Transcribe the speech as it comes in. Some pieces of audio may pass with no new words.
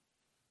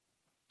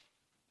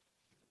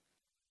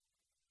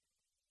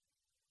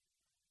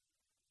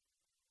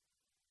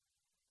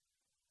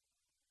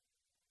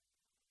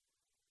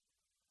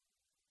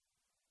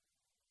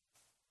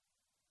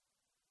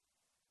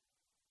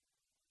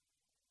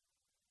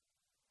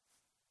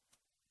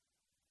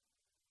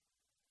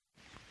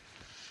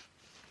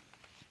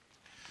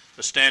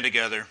Let's stand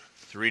together.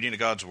 The reading of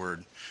God's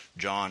Word,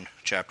 John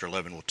chapter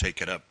 11. We'll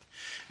take it up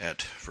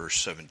at verse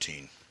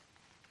 17.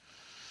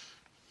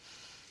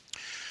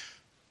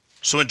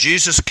 So when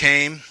Jesus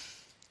came,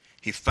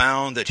 he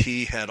found that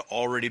he had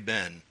already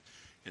been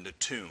in the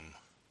tomb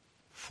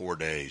 4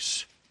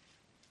 days.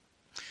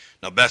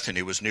 Now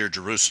Bethany was near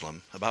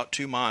Jerusalem, about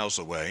 2 miles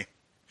away.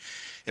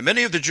 And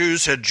many of the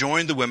Jews had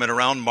joined the women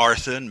around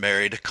Martha and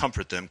Mary to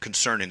comfort them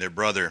concerning their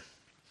brother.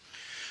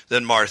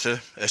 Then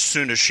Martha, as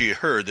soon as she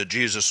heard that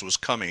Jesus was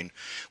coming,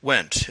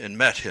 went and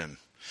met him.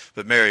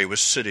 But Mary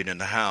was sitting in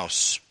the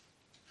house.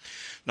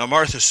 Now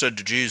Martha said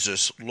to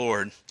Jesus,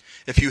 "Lord,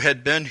 if you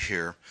had been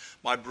here,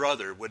 my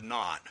brother would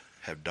not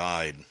have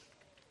died.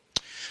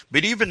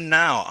 But even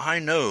now I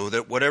know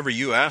that whatever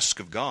you ask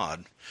of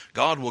God,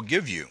 God will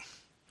give you."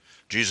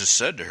 Jesus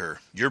said to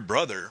her, "Your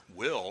brother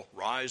will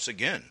rise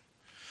again."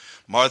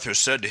 Martha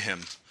said to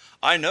him,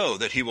 "I know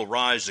that he will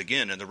rise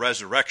again in the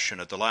resurrection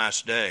at the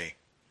last day."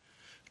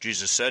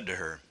 Jesus said to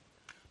her,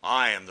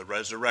 "I am the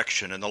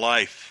resurrection and the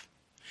life.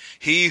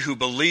 He who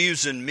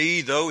believes in me,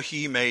 though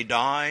he may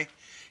die,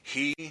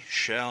 he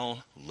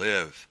shall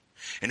live.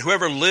 And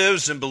whoever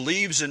lives and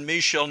believes in me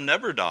shall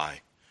never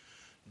die.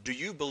 Do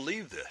you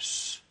believe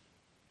this?"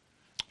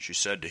 She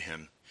said to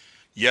him,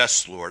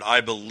 "Yes, Lord,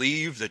 I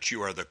believe that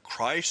you are the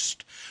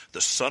Christ,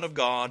 the Son of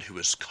God, who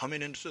is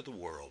coming into the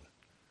world."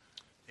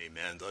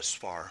 Amen. Thus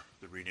far,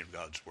 the reading of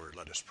God's Word.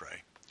 Let us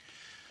pray.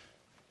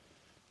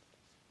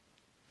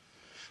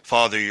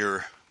 Father,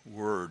 your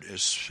Word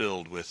is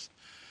filled with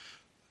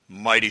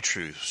mighty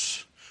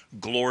truths,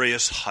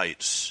 glorious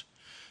heights.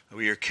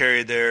 We are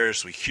carried there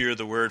as we hear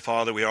the Word,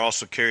 Father. We are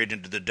also carried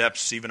into the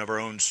depths even of our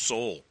own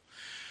soul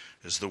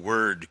as the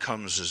Word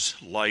comes as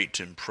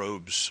light and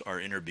probes our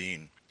inner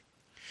being.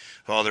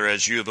 Father,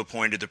 as you have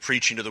appointed the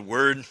preaching of the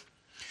Word,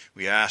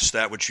 we ask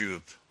that which you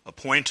have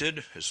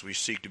appointed as we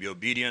seek to be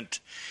obedient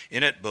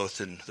in it,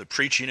 both in the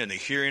preaching and the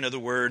hearing of the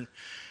Word,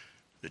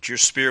 that your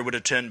Spirit would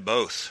attend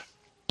both,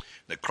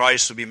 that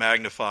Christ would be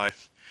magnified,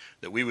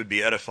 that we would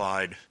be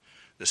edified,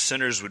 the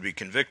sinners would be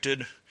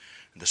convicted,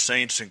 and the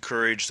saints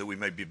encouraged, that we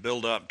may be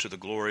built up to the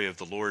glory of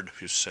the Lord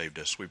who saved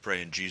us. We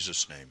pray in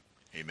Jesus' name.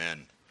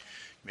 Amen. You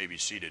may be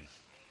seated.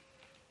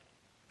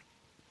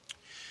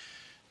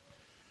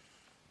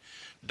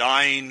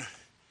 Dying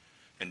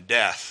and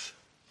death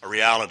are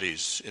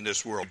realities in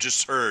this world.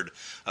 Just heard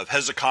of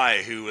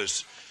Hezekiah, who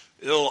was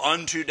ill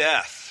unto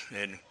death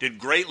and did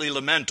greatly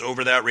lament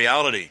over that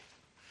reality.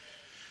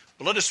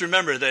 But let us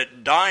remember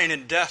that dying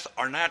and death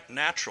are not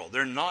natural.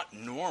 They're not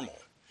normal.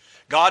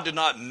 God did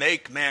not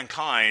make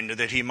mankind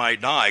that he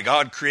might die.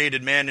 God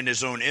created man in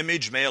his own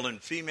image, male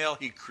and female.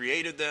 He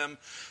created them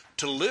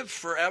to live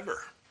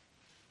forever,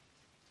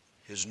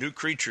 his new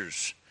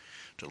creatures,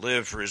 to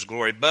live for his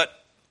glory.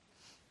 But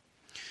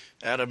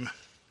Adam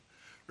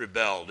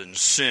rebelled and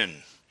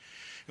sinned.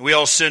 And we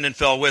all sinned and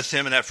fell with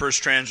him in that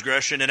first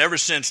transgression. And ever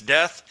since,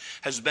 death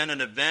has been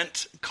an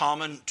event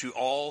common to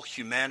all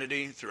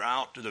humanity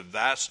throughout the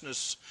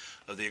vastness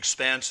of the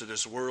expanse of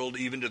this world,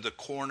 even to the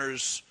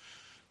corners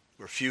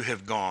where few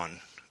have gone.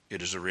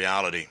 It is a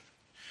reality.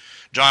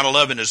 John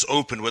 11 is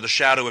opened with a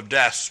shadow of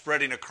death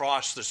spreading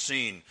across the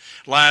scene.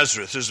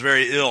 Lazarus is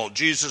very ill.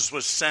 Jesus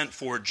was sent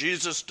for.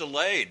 Jesus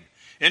delayed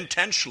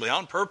intentionally,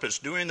 on purpose,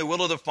 doing the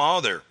will of the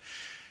Father.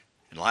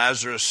 And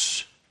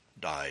Lazarus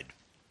died.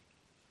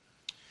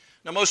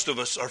 Now, most of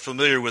us are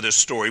familiar with this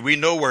story. We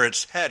know where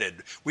it's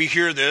headed. We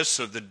hear this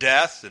of the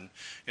death and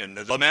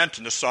the lament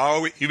and the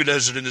sorrow, even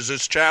as it is in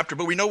this chapter,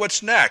 but we know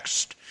what's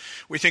next.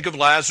 We think of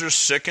Lazarus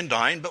sick and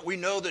dying, but we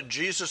know that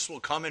Jesus will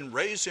come and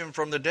raise him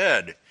from the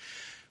dead.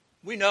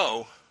 We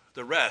know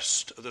the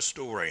rest of the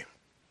story.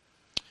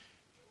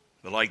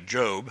 But like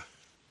Job,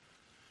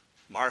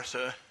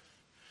 Martha,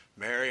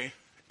 Mary,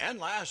 and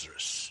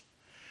Lazarus,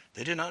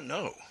 they did not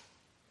know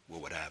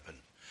what would happen.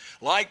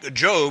 Like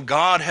Job,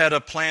 God had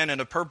a plan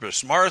and a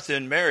purpose. Martha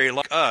and Mary,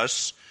 like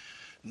us,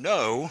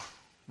 know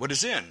what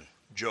is in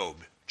Job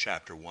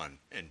chapter 1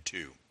 and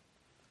 2.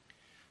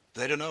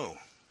 They don't know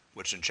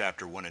what's in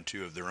chapter 1 and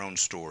 2 of their own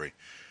story.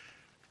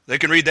 They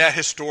can read that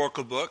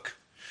historical book,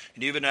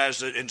 and even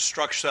as it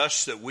instructs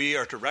us that we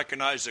are to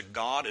recognize that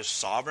God is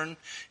sovereign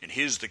and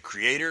he is the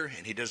creator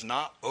and he does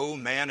not owe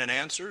man an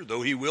answer,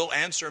 though he will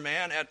answer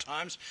man at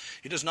times,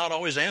 he does not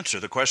always answer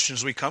the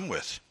questions we come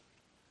with.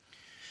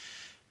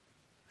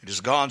 It is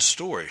God's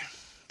story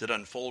that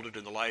unfolded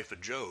in the life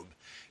of Job,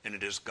 and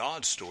it is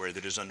God's story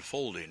that is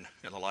unfolding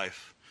in the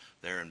life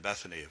there in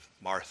Bethany of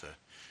Martha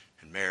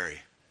and Mary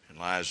and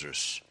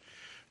Lazarus.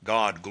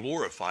 God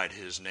glorified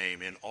his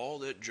name in all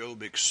that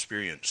Job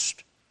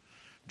experienced.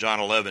 John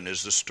 11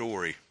 is the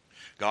story,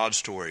 God's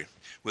story,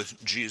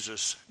 with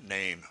Jesus'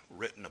 name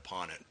written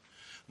upon it.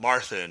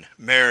 Martha and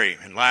Mary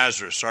and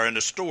Lazarus are in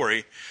the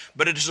story,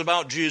 but it is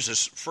about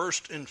Jesus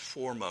first and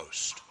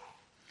foremost.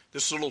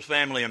 This little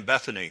family in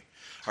Bethany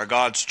are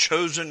God's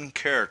chosen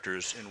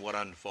characters in what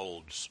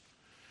unfolds.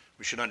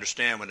 We should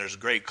understand when there's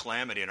great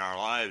calamity in our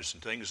lives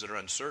and things that are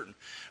uncertain,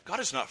 God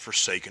has not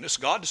forsaken us.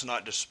 God does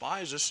not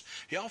despise us.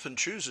 He often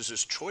chooses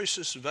his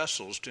choicest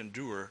vessels to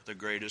endure the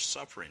greatest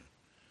suffering.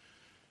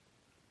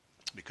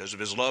 Because of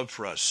his love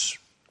for us,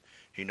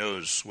 he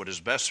knows what is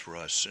best for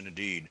us, and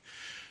indeed,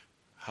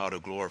 how to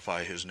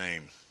glorify his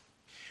name.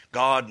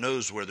 God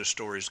knows where the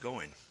story is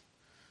going.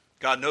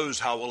 God knows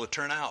how will it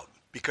turn out,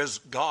 because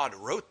God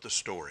wrote the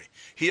story.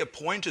 He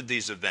appointed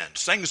these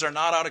events. Things are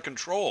not out of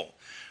control.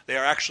 They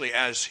are actually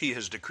as he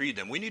has decreed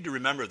them. We need to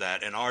remember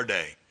that in our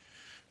day.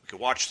 We could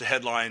watch the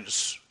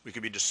headlines, we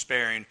could be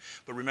despairing,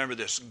 but remember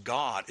this,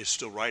 God is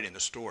still writing the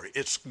story.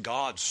 It's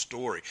God's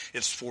story.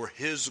 It's for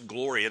his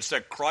glory. It's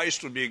that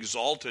Christ would be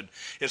exalted.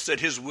 It's that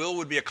his will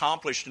would be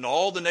accomplished in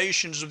all the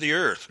nations of the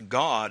earth.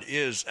 God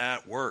is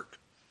at work.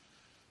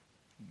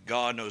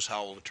 God knows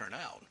how it will turn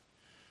out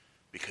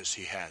because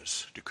he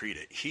has decreed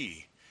it.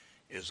 He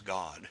is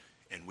God,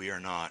 and we are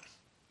not.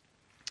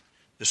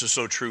 This is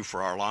so true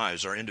for our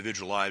lives, our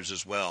individual lives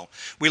as well.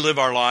 We live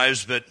our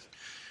lives, but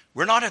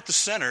we're not at the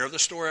center of the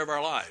story of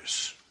our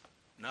lives.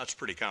 Now, that's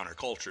pretty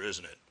counterculture,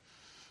 isn't it?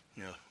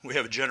 You know, we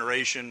have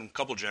a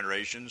couple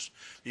generations,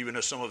 even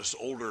as some of us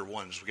older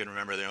ones, we can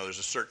remember, there's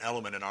a certain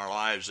element in our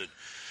lives that,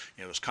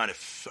 it's kind of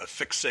a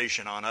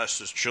fixation on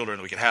us as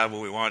children. We can have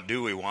what we want,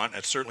 do what we want.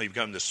 That's certainly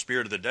become the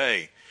spirit of the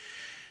day.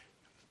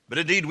 But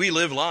indeed, we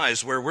live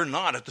lives where we're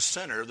not at the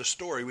center of the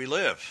story we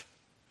live.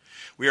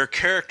 We are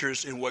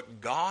characters in what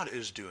God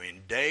is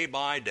doing day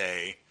by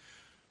day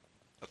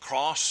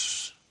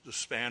across the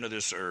span of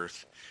this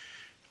earth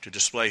to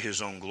display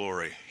his own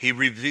glory. He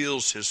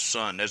reveals his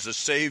Son as the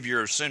Savior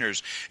of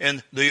sinners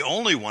and the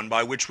only one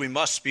by which we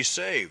must be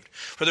saved.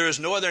 For there is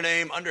no other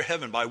name under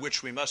heaven by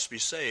which we must be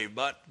saved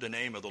but the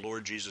name of the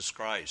Lord Jesus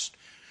Christ.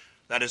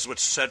 That is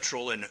what's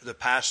central in the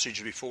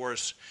passage before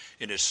us,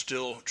 and is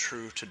still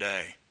true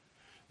today.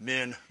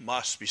 Men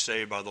must be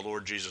saved by the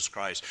Lord Jesus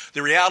Christ.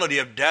 The reality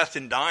of death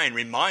and dying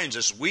reminds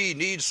us we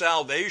need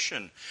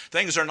salvation.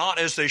 Things are not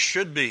as they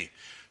should be.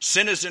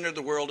 Sin has entered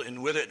the world,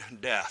 and with it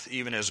death,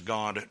 even as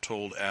God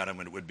told Adam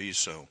it would be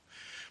so.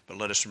 But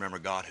let us remember,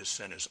 God has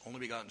sent his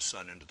only begotten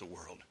Son into the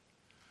world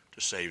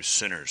to save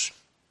sinners.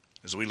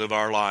 As we live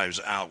our lives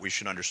out, we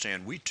should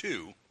understand we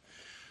too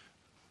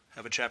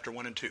have a chapter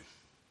 1 and 2,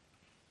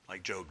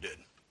 like Job did.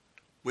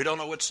 We don't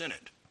know what's in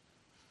it,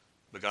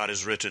 but God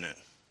has written it.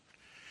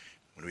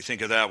 When we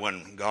think of that,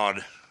 when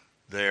God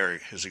there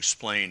has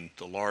explained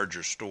the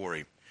larger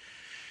story,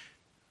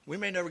 we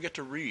may never get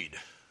to read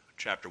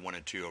chapter 1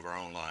 and 2 of our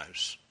own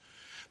lives.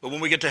 But when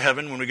we get to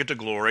heaven, when we get to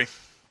glory,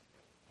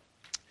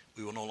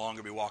 we will no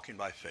longer be walking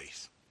by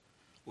faith.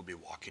 We'll be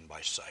walking by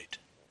sight.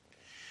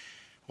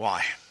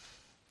 Why?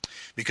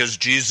 Because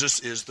Jesus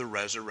is the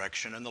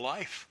resurrection and the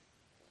life.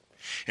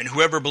 And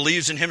whoever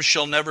believes in him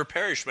shall never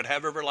perish, but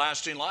have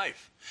everlasting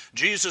life.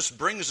 Jesus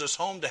brings us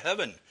home to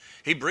heaven.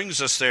 He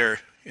brings us there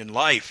in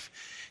life.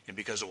 And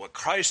because of what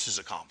Christ has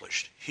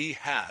accomplished, he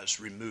has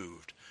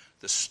removed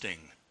the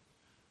sting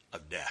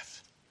of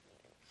death.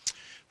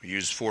 We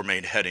use 4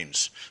 main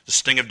headings: the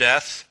sting of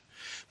death,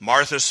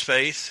 Martha's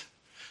faith,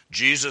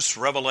 Jesus'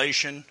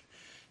 revelation,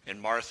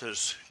 and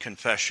Martha's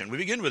confession. We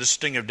begin with the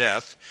sting of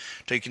death,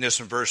 taking this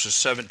from verses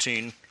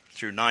 17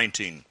 through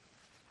 19.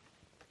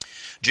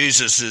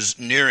 Jesus is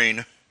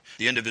nearing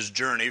the end of his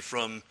journey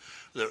from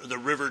the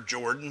river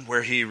Jordan,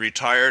 where he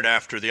retired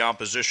after the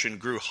opposition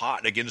grew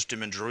hot against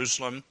him in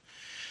Jerusalem.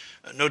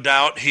 No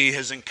doubt he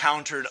has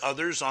encountered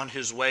others on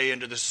his way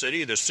into the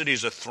city. The city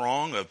is a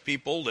throng of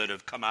people that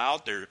have come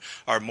out. There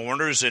are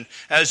mourners. And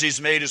as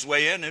he's made his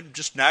way in, and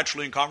just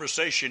naturally in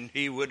conversation,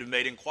 he would have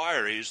made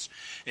inquiries,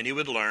 and he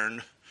would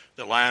learn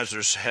that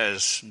Lazarus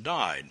has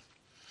died.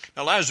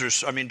 Now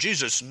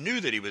Jesus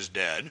knew that he was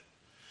dead.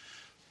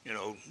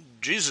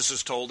 Jesus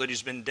is told that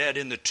he's been dead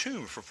in the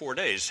tomb for 4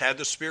 days. Had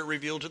the Spirit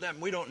revealed to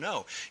them? We don't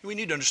know. We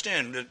need to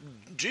understand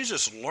that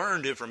Jesus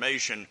learned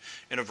information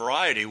in a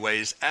variety of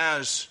ways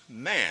as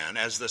man,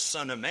 as the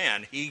Son of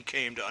Man. He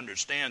came to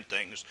understand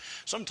things,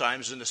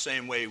 sometimes in the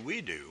same way we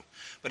do.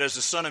 But as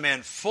the Son of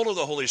Man, full of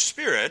the Holy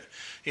Spirit,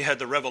 he had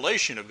the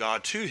revelation of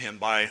God to him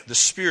by the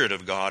Spirit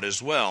of God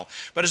as well.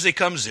 But as he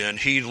comes in,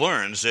 he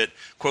learns that,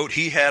 quote,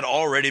 he had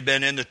already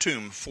been in the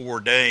tomb 4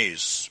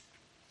 days.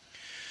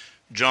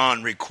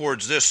 John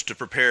records this to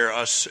prepare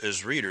us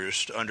as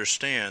readers to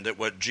understand that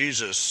what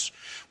Jesus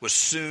was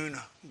soon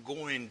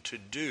going to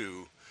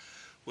do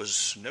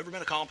was never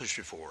been accomplished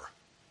before.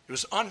 It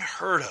was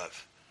unheard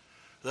of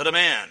that a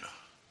man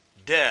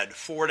dead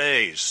 4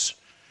 days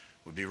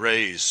would be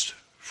raised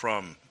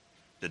from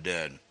the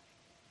dead.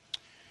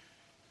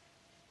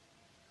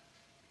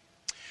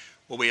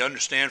 Well, we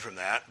understand from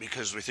that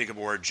because we think of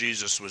where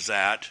Jesus was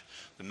at.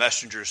 The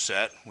messenger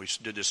set, we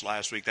did this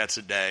last week, that's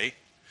a day.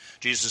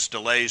 Jesus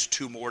delays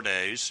 2 more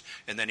days,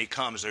 and then he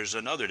comes, there's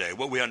another day.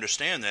 What we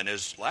understand then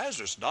is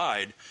Lazarus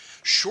died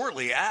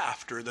shortly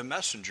after the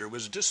messenger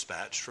was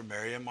dispatched from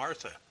Mary and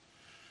Martha.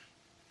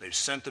 They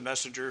sent the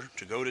messenger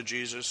to go to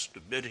Jesus, to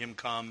bid him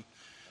come,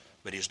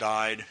 but he's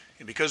died.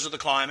 And because of the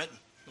climate,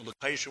 the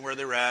location where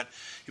they were at,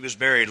 he was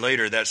buried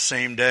later that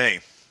same day.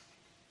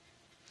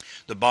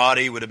 The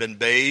body would have been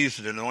bathed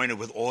and anointed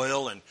with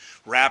oil and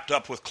wrapped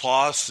up with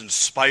cloths and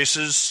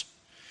spices,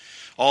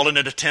 all in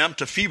a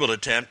feeble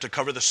attempt to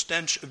cover the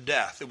stench of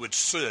death that would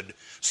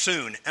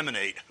soon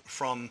emanate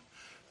from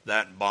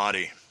that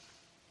body.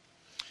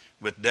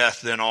 With death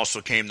then also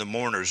came the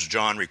mourners.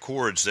 John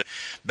records that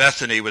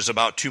Bethany was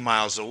about 2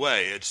 miles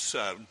away. It's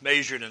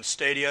measured in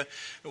stadia.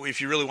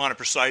 If you really want a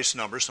precise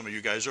number, some of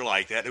you guys are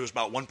like that, it was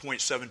about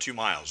 1.72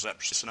 miles. Is that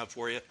precise enough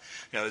for you?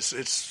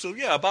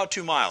 About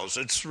 2 miles.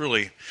 It's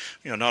really,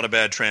 not a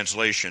bad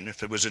translation.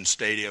 If it was in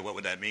stadia, what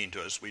would that mean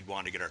to us? We'd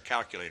want to get our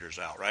calculators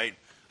out, right?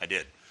 I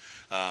did.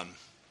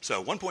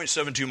 So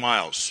 1.72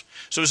 miles.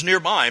 So it's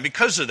nearby. And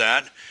because of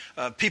that,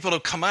 people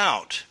have come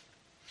out.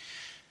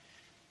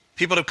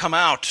 People have come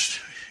out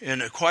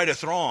in quite a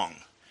throng.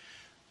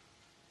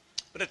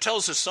 But it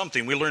tells us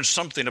something. We learn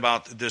something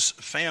about this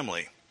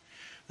family.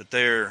 That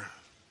they're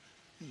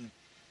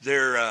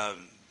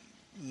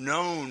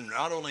known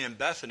not only in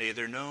Bethany,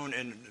 they're known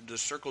in the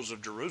circles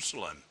of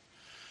Jerusalem.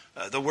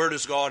 The word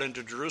has gone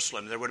into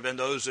Jerusalem. There would have been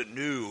those that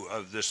knew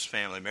of this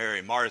family,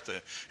 Mary,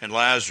 Martha, and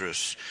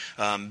Lazarus.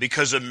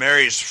 Because of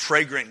Mary's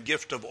fragrant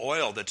gift of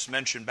oil that's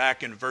mentioned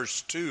back in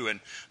verse 2, and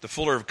the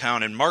fuller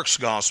account in Mark's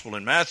gospel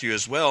and Matthew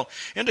as well,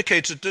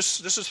 indicates that this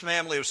is a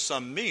family of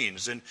some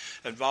means and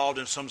involved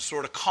in some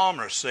sort of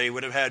commerce. They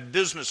would have had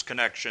business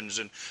connections,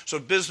 and so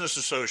business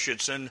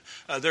associates and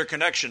their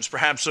connections,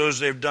 perhaps those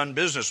they've done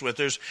business with.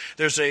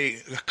 There's a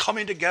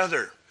coming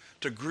together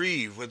to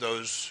grieve with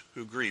those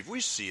who grieve. We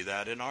see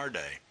that in our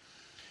day.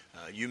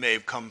 You may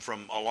have come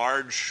from a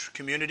large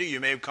community, you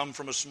may have come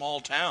from a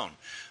small town,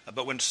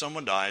 but when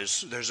someone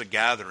dies, there's a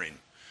gathering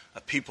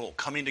of people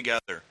coming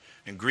together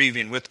and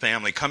grieving with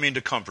family, coming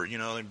to comfort.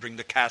 They bring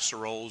the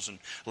casseroles and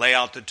lay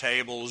out the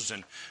tables,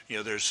 and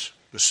there's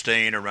the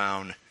staying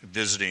around,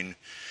 visiting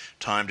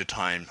time to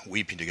time,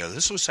 weeping together.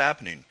 This was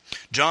happening.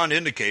 John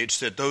indicates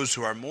that those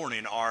who are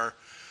mourning are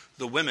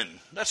the women.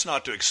 That's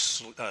not to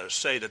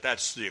say that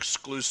that's the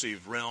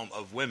exclusive realm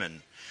of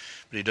women,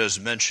 but he does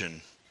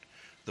mention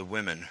the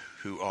women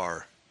who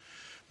are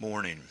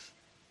mourning.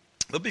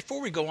 But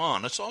before we go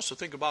on, let's also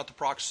think about the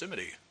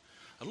proximity.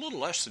 A little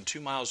less than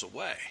 2 miles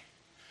away.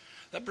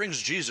 That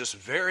brings Jesus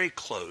very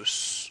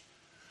close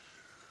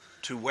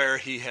to where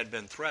he had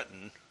been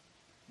threatened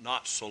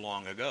not so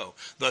long ago.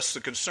 Thus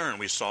the concern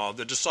we saw of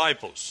the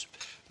disciples.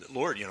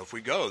 Lord, if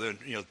we go, then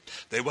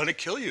they want to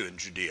kill you in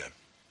Judea.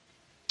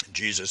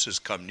 Jesus has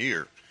come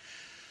near.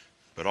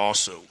 But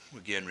also,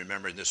 again,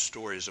 remembering this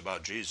story is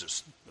about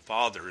Jesus. The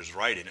Father is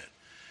writing it.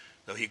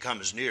 Though he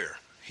comes near,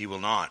 he will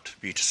not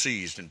be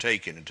seized and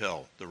taken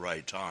until the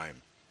right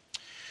time.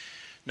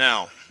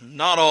 Now,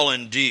 not all,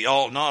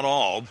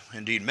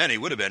 indeed many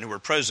would have been who were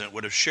present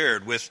would have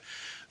shared with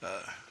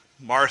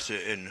Martha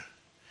and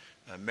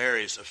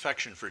Mary's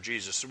affection for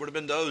Jesus. There would have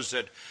been those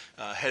that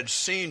had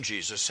seen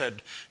Jesus,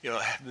 had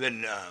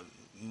been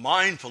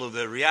mindful of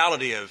the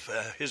reality of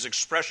his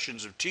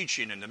expressions of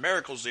teaching and the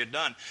miracles he had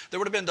done. There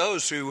would have been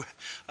those who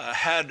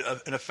had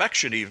an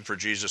affection even for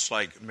Jesus,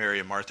 like Mary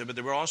and Martha, but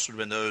there would also have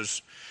been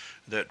those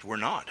that were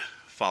not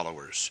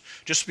followers.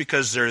 Just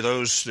because there are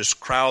this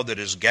crowd that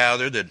is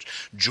gathered, that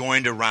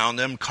joined around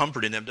them,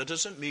 comforting them, that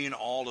doesn't mean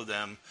all of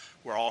them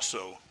were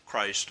also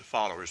Christ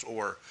followers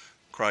or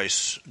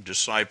Christ's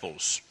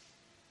disciples.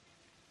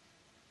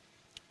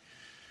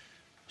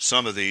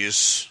 Some of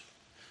these,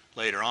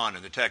 later on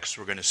in the text,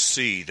 we're going to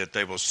see that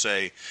they will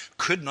say,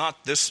 could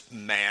not this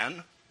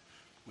man,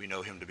 we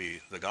know him to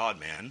be the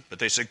God-man, but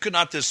they say, could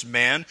not this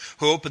man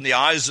who opened the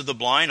eyes of the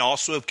blind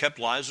also have kept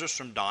Lazarus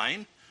from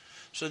dying?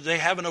 So they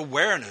have an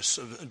awareness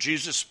of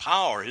Jesus'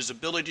 power, his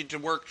ability to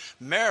work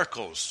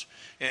miracles.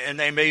 And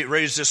they may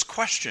raise this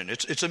question.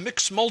 It's a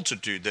mixed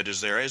multitude that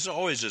is there, as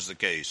always is the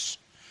case.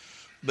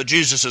 But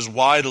Jesus is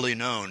widely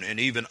known, and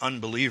even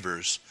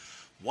unbelievers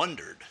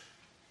wondered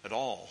at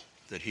all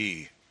that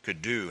he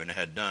could do and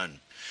had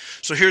done.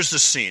 So here's the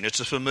scene. It's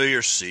a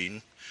familiar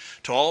scene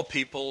to all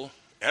people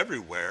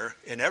everywhere,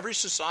 in every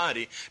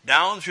society,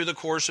 down through the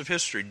course of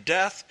history.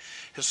 Death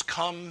has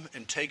come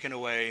and taken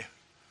away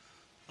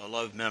a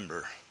loved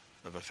member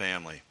of a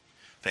family.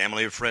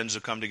 Family of friends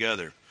have come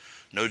together.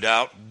 No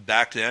doubt,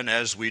 back then,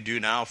 as we do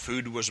now,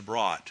 food was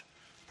brought.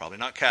 Probably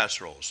not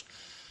casseroles,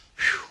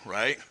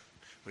 right?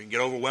 We can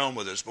get overwhelmed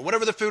with this. But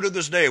whatever the food of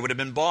this day would have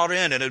been bought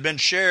in and had been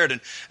shared,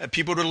 and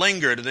people would have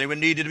lingered, and they would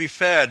need to be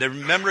fed. Their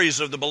memories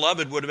of the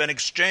beloved would have been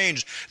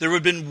exchanged. There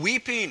would have been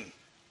weeping.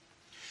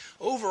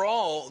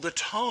 Overall, the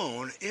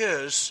tone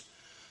is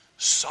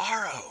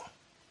sorrow.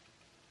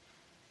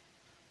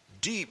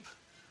 Deep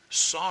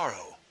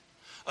sorrow.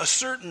 A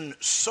certain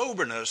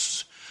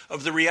soberness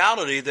of the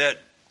reality that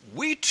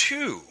we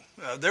too,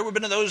 there would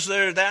have been those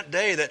there that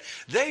day that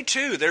they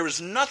too, there was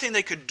nothing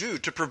they could do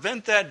to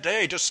prevent that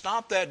day, to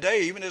stop that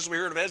day. Even as we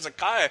heard of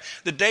Hezekiah,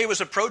 the day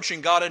was approaching,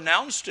 God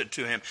announced it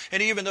to him.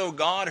 And even though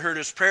God heard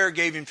his prayer,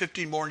 gave him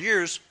 15 more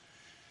years,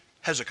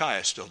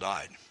 Hezekiah still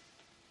died.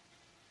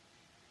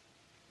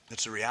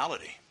 It's a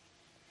reality.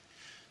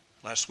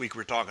 Last week we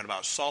were talking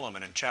about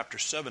Solomon in chapter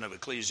 7 of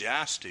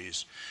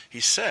Ecclesiastes. He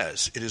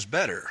says, it is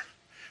better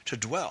to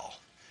dwell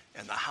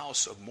in the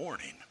house of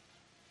mourning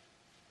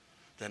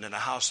than in a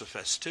house of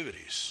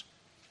festivities.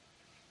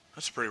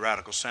 That's a pretty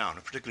radical sound,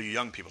 and particularly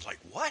young people. It's like,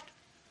 what?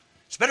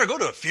 It's better to go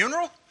to a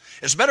funeral?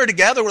 It's better to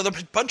gather with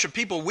a bunch of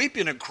people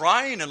weeping and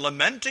crying and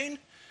lamenting?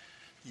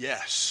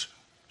 Yes,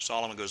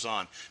 Solomon goes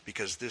on,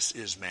 because this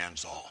is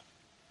man's all.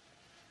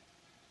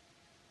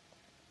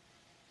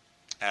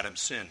 Adam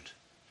sinned.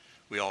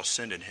 We all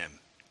sinned in him.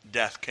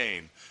 Death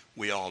came.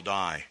 We all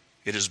die.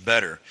 It is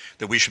better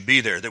that we should be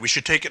there, that we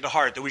should take it to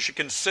heart, that we should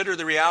consider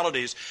the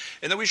realities,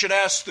 and that we should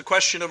ask the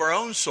question of our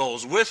own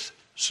souls with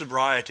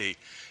sobriety,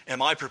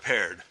 am I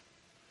prepared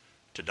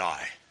to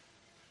die?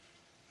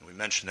 And we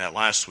mentioned that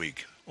last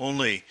week.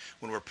 Only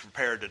when we're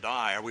prepared to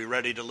die are we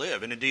ready to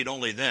live, and indeed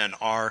only then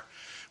are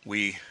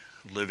we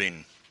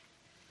living.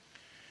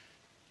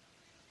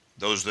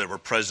 Those that were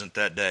present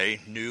that day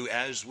knew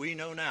as we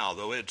know now,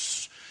 though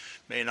it's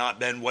may not have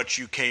been what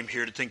you came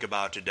here to think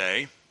about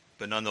today,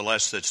 but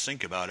nonetheless, let's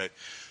think about it.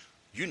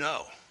 You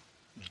know,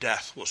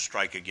 death will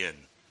strike again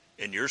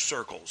in your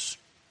circles.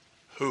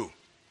 Who?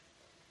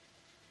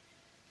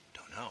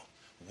 Don't know.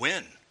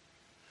 When?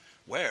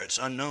 Where? It's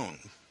unknown,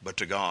 but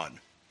to God.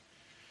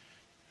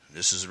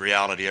 This is a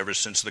reality ever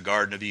since the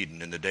Garden of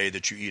Eden. In the day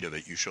that you eat of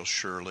it, you shall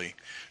surely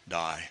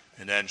die.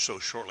 And then so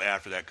shortly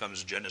after that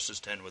comes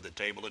Genesis 10 with the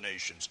table of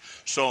nations.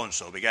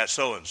 So-and-so begat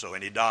so-and-so,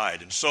 and he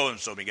died. And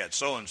so-and-so begat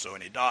so-and-so,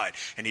 and he died.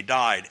 And he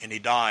died, and he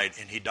died,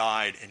 and he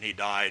died, and he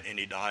died, and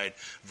he died.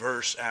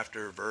 Verse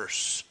after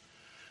verse.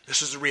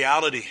 This is a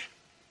reality.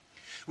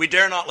 We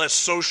dare not let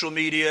social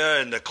media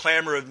and the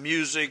clamor of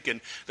music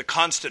and the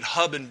constant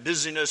hub and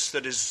busyness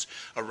that is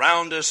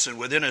around us and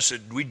within us,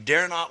 we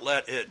dare not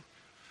let it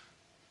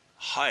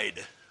hide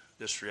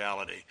this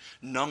reality,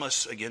 numb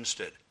us against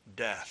it.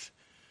 Death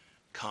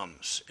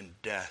comes, and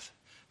death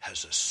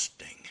has a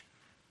sting.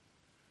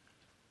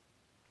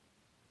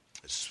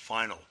 It's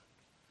final.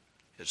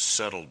 It's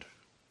settled.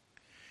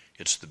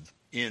 It's the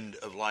end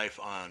of life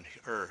on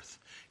earth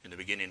and the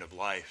beginning of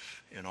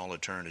life in all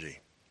eternity.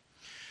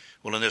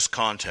 Well, in this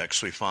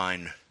context, we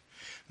find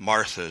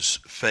Martha's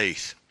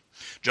faith.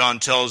 John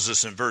tells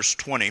us in verse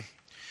 20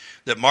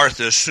 that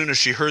Martha, as soon as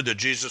she heard that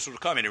Jesus was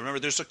coming, remember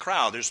there's a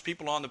crowd, there's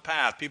people on the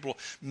path, people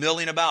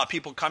milling about,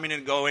 people coming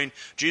and going.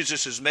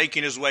 Jesus is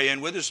making his way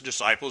in with his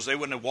disciples. They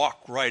wouldn't have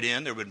walked right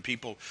in. There would have been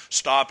people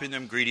stopping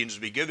them, greetings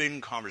would be given,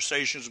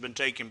 conversations have been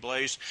taking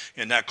place.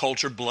 In that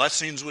culture,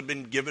 blessings would have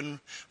been given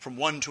from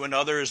one to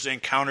another as they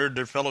encountered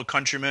their fellow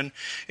countrymen.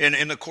 And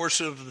in the course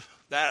of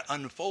that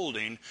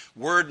unfolding,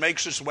 word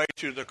makes its way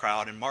through the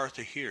crowd, and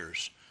Martha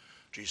hears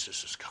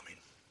Jesus is coming.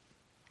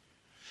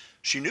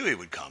 She knew he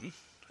would come.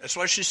 That's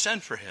why she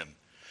sent for him.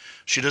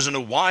 She doesn't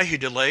know why he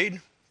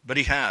delayed, but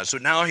he has. So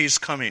now he's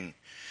coming.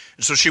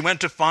 And so she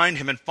went to find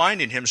him, and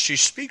finding him, she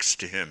speaks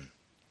to him.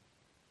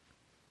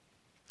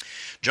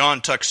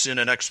 John tucks in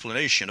an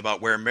explanation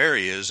about where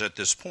Mary is at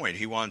this point.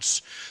 He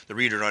wants the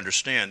reader to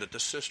understand that the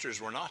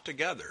sisters were not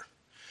together.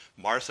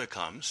 Martha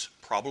comes,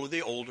 probably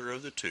the older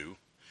of the two,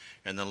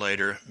 and then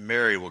later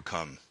Mary will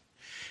come.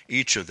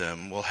 Each of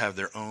them will have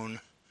their own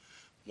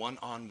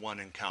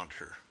one-on-one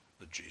encounter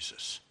with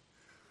Jesus.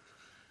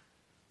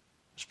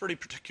 It's pretty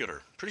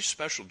particular, pretty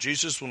special.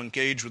 Jesus will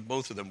engage with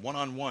both of them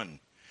one-on-one.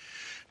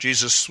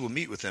 Jesus will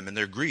meet with them in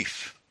their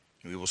grief.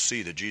 We will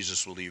see that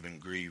Jesus will even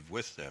grieve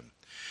with them.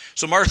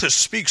 So Martha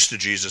speaks to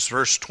Jesus,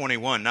 verse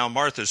 21. Now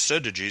Martha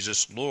said to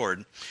Jesus,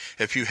 Lord,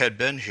 if you had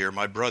been here,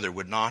 my brother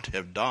would not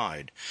have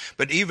died.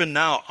 But even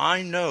now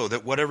I know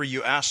that whatever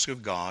you ask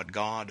of God,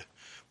 God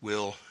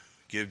will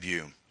give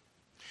you.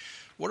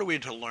 What are we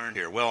to learn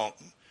here? Well,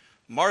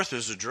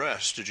 Martha's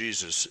address to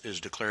Jesus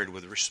is declared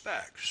with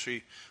respect.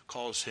 She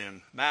calls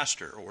him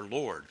Master or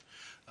Lord.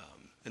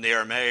 In the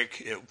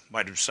Aramaic, it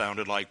might have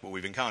sounded like what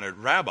we've encountered,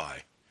 Rabbi.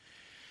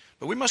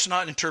 But we must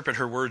not interpret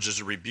her words as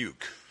a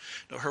rebuke.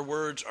 No, her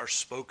words are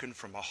spoken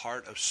from a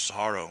heart of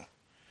sorrow,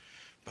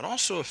 but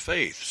also of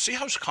faith. See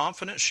how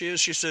confident she is?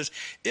 She says,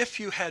 if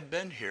you had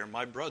been here,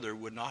 my brother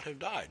would not have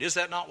died. Is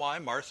that not why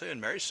Martha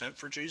and Mary sent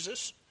for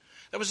Jesus?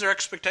 That was their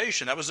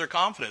expectation. That was their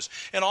confidence.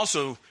 And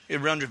also, it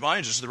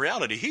reminds us of the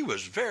reality. He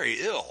was very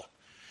ill.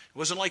 It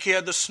wasn't like he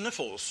had the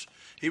sniffles.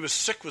 He was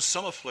sick with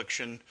some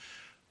affliction.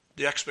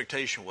 The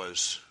expectation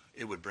was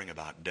it would bring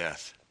about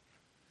death.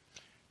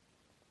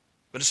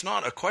 But it's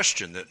not a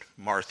question that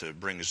Martha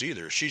brings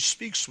either. She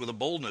speaks with a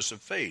boldness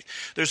of faith.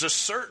 There's a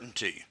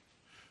certainty.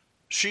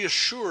 She is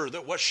sure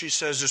that what she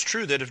says is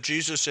true, that if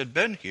Jesus had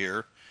been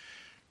here,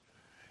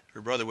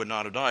 her brother would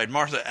not have died.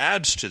 Martha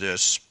adds to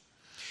this,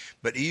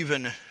 but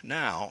even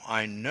now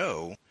I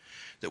know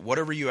that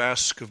whatever you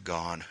ask of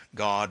God,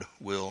 God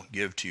will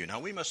give to you. Now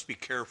we must be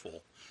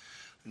careful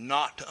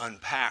not to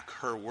unpack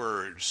her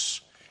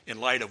words in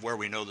light of where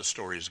we know the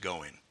story is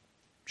going.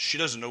 She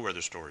doesn't know where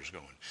the story is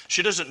going.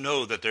 She doesn't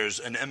know that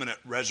there's an imminent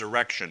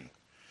resurrection.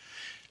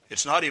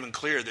 It's not even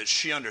clear that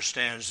she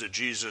understands that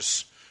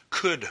Jesus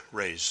could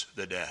raise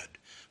the dead.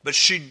 But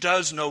she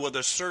does know with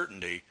a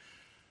certainty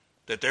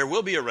that there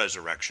will be a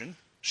resurrection.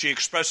 She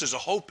expresses a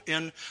hope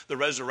in the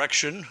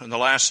resurrection in the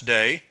last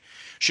day.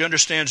 She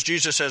understands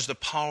Jesus has the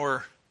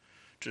power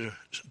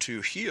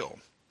to heal.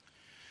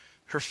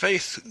 Her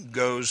faith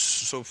goes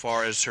so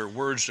far as her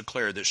words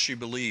declare that she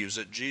believes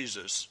that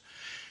Jesus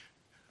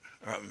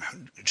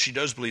She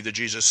does believe that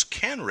Jesus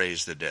can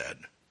raise the dead.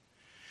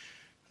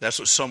 That's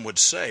what some would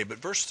say. But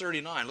verse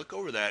 39, look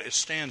over that. It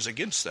stands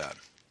against that.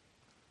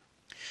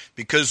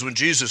 Because when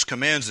Jesus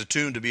commands the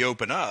tomb to be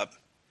opened up,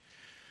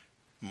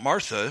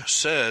 Martha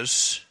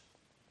says,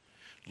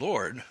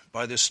 Lord,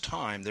 by this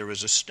time there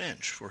is a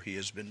stench, for he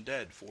has been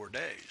dead 4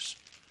 days.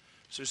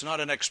 So there's not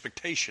an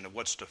expectation of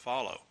what's to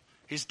follow.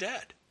 He's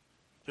dead.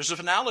 There's a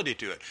finality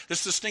to it. This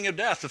is the sting of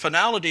death, the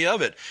finality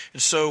of it.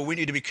 And so we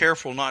need to be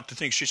careful not to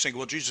think she's thinking,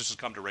 well, Jesus has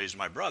come to raise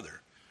my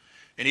brother.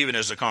 And even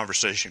as the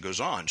conversation goes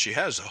on, she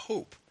has a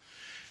hope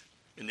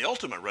in the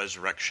ultimate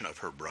resurrection of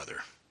her brother.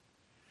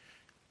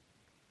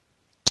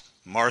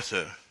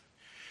 Martha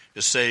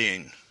is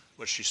saying,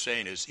 what she's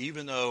saying is,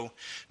 even though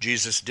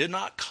Jesus did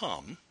not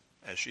come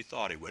as she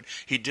thought he would,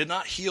 he did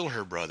not heal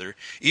her brother,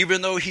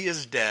 even though he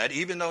is dead,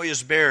 even though he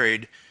is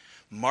buried,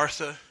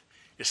 Martha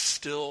is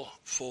still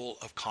full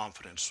of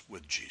confidence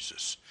with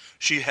Jesus.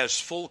 She has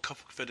full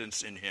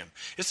confidence in him.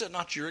 Is that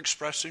not your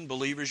expressing,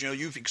 believers? You know,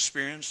 you've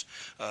experienced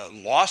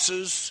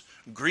losses,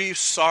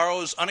 griefs,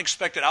 sorrows,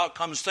 unexpected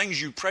outcomes,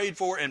 things you prayed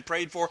for,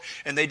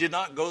 and they did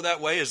not go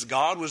that way as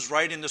God was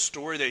writing the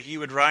story that he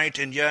would write,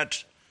 and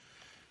yet,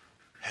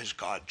 has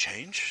God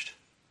changed?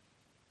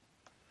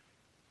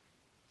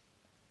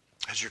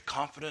 Has your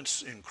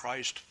confidence in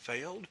Christ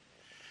failed?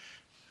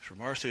 For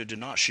Martha, it did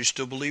not. She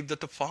still believed that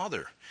the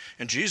Father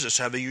and Jesus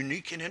have a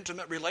unique and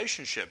intimate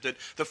relationship, that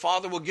the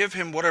Father will give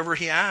him whatever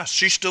he asks.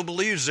 She still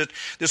believes that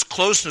this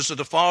closeness of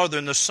the Father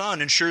and the Son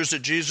ensures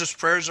that Jesus'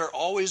 prayers are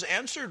always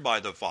answered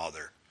by the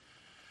Father.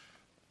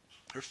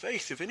 Her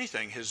faith, if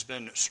anything, has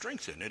been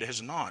strengthened. It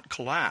has not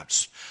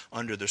collapsed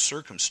under the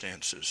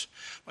circumstances.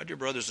 My dear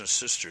brothers and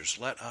sisters,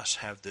 let us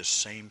have this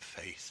same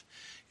faith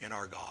in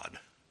our God,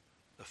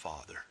 the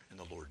Father, and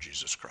the Lord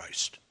Jesus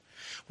Christ.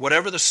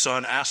 Whatever the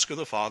Son asks of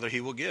the Father,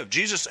 he will give.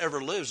 Jesus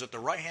ever lives at the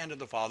right hand of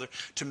the Father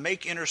to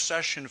make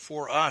intercession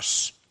for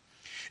us.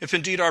 If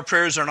indeed our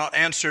prayers are not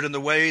answered in the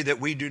way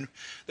that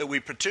we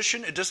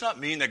petition, it does not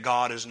mean that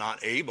God is not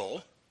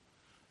able.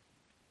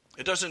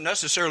 It doesn't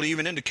necessarily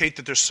even indicate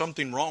that there's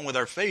something wrong with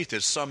our faith,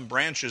 as some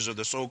branches of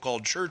the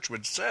so-called church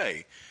would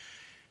say.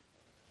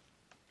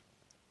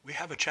 We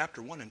have a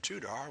chapter 1 and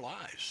 2 to our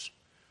lives.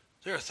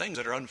 There are things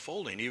that are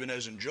unfolding, even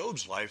as in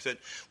Job's life, that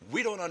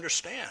we don't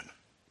understand.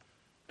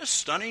 It's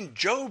stunning.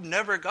 Job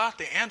never got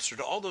the answer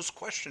to all those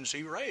questions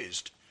he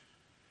raised.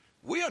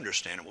 We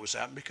understand what was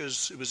happening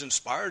because it was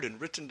inspired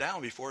and written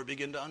down before it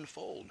began to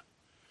unfold.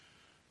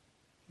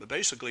 But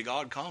basically,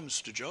 God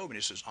comes to Job and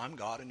he says, I'm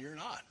God and you're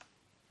not.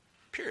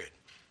 Period.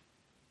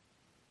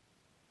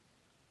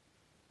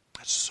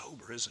 That's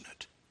sober, isn't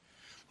it?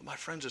 But my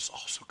friends, it's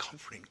also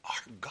comforting.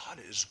 Our God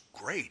is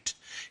great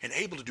and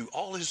able to do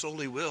all his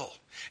holy will.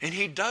 And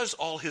he does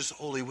all his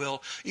holy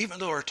will, even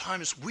though at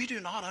times we do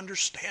not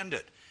understand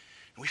it.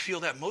 We feel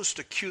that most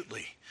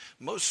acutely,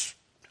 most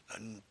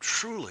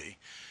truly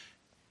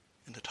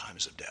in the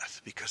times of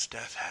death, because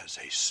death has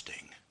a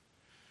sting.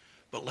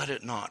 But let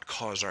it not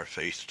cause our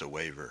faith to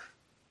waver.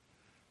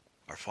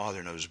 Our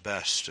Father knows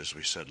best, as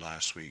we said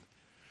last week.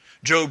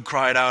 Job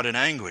cried out in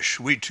anguish.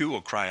 We too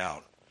will cry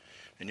out.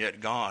 And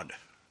yet God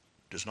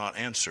does not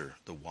answer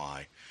the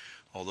why,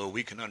 although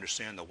we can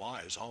understand the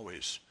why is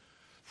always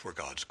for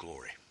God's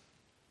glory.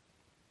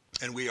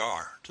 And we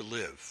are to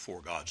live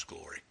for God's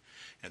glory,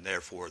 and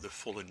therefore the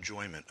full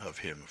enjoyment of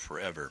him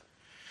forever.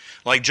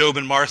 Like Job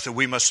and Martha,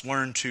 we must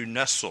learn to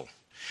nestle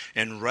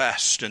and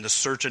rest in the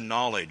certain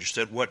knowledge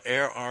that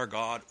whatever our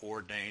God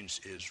ordains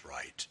is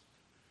right.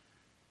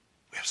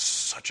 We have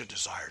such a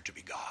desire to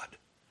be God.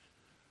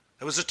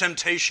 That was the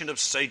temptation of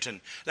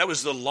Satan. That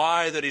was the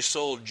lie that he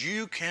sold.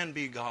 You can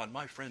be God.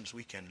 My friends,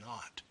 we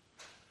cannot.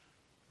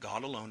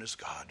 God alone is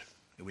God,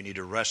 and we need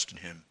to rest in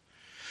him.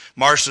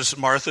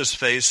 Martha's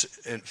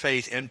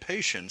faith and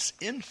patience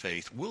in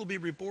faith will be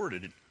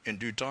rewarded in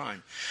due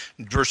time.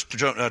 In verse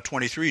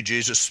 23,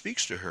 Jesus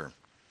speaks to her.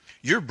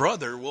 Your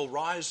brother will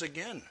rise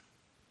again.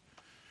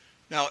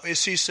 Now,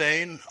 is he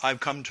saying, I've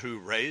come to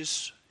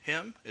raise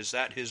him? Is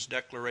that his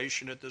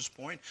declaration at this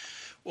point?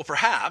 Well,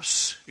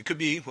 perhaps. It could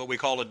be what we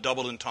call a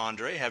double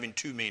entendre, having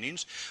two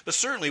meanings. But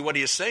certainly what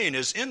he is saying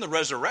is, in the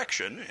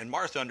resurrection, and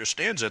Martha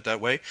understands it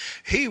that way,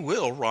 he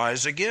will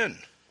rise again.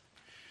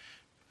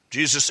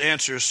 Jesus'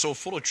 answer is so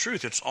full of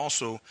truth, it's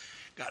also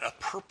got a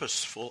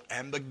purposeful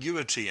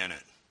ambiguity in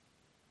it.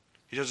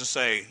 He doesn't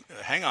say,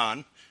 hang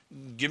on,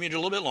 give me a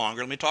little bit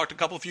longer, let me talk to a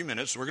couple of few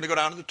minutes, we're going to go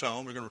down to the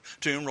tomb, we're going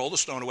to roll the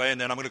stone away, and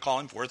then I'm going to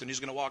call him forth, and he's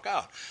going to walk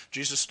out.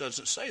 Jesus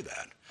doesn't say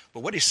that.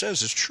 But what he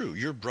says is true.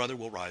 Your brother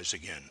will rise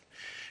again.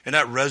 And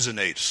that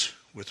resonates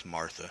with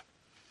Martha.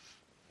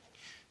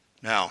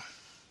 Now,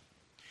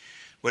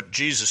 what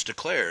Jesus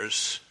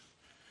declares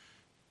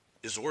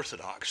is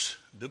orthodox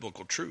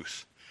biblical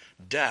truth.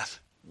 Death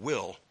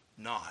will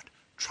not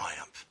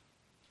triumph.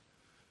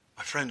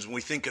 My friends, when we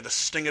think of the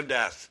sting of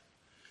death,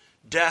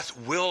 death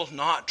will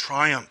not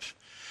triumph.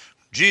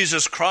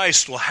 Jesus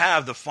Christ will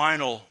have the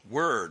final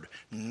word,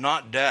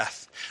 not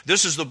death.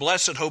 This is the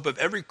blessed hope of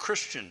every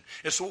Christian.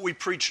 It's what we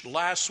preached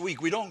last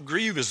week. We don't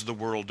grieve as the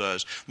world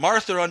does.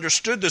 Martha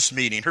understood this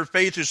meaning. Her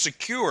faith is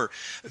secure.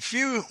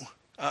 Every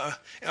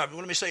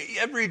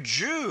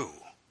Jew,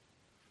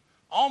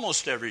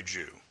 almost every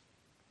Jew,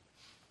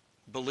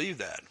 believe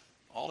that.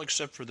 All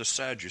except for the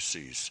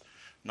Sadducees,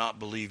 not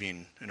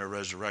believing in a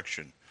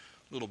resurrection.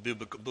 Little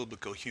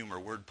biblical humor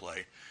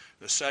wordplay.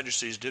 The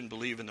Sadducees didn't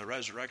believe in the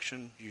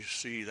resurrection. You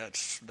see,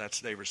 that's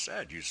they were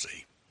sad, you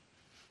see.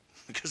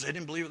 Because they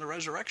didn't believe in the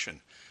resurrection.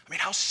 I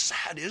mean, how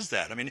sad is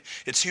that? I mean,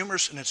 it's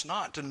humorous and it's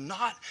not. To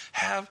not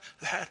have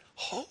that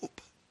hope.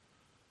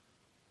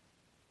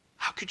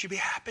 How could you be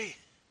happy?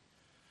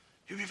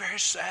 You'd be very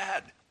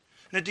sad.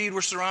 And indeed,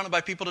 we're surrounded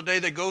by people today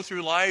that go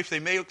through life, they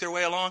make their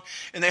way along,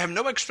 and they have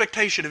no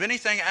expectation of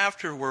anything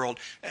afterworld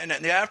and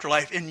in the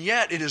afterlife, and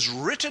yet it is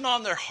written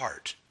on their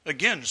heart.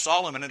 Again,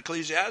 Solomon and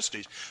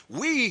Ecclesiastes.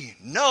 We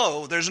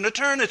know there's an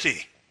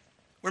eternity.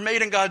 We're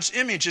made in God's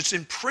image. It's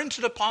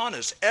imprinted upon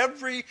us.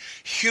 Every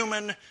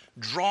human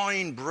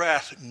drawing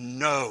breath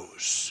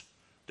knows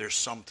there's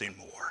something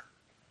more.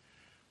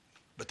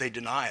 But they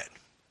deny it.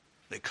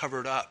 They cover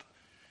it up.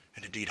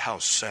 And indeed, how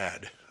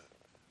sad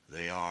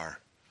they are.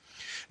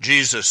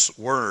 Jesus'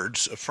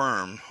 words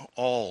affirm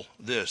all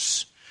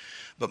this.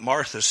 But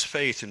Martha's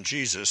faith in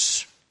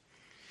Jesus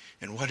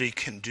and what he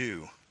can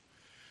do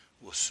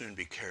will soon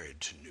be carried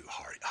to new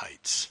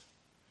heights,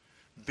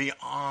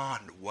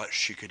 beyond what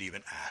she could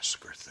even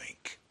ask or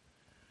think.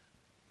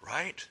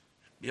 Right?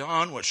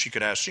 Beyond what she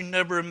could ask. She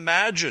never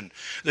imagined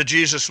that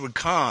Jesus would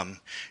come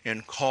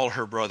and call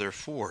her brother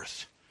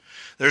forth.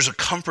 There's a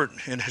comfort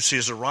in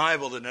his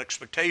arrival and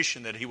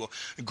expectation that he will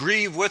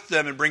grieve with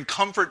them and bring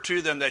comfort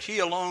to them that he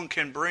alone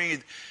can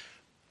bring.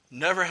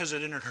 Never has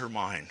it entered her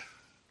mind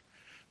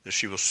that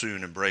she will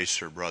soon embrace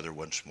her brother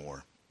once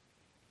more.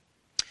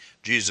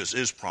 Jesus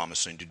is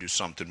promising to do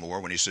something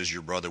more when he says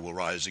your brother will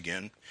rise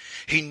again.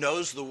 He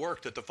knows the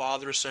work that the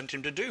Father has sent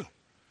him to do.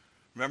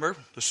 Remember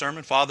the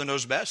sermon, Father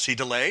knows best? He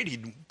delayed,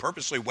 he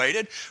purposely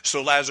waited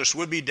so Lazarus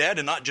would be dead,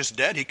 and not just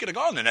dead. He could have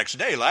gone the next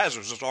day.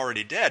 Lazarus was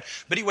already dead.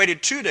 But he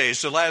waited 2 days,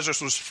 so Lazarus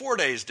was 4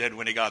 days dead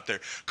when he got there.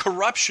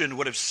 Corruption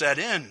would have set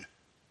in.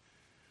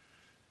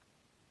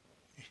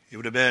 It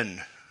would have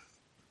been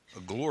a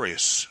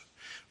glorious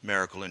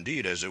miracle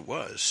indeed, as it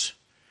was.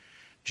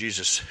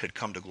 Jesus had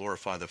come to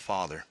glorify the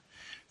Father.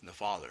 And the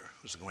Father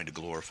was going to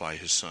glorify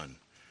his Son.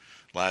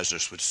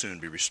 Lazarus would soon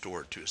be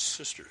restored to his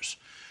sisters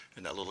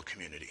in that little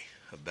community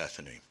of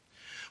Bethany.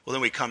 Well,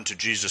 then we come to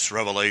Jesus'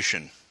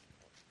 revelation.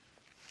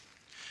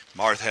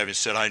 Martha having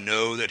said, I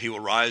know that he will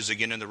rise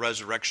again in the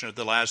resurrection at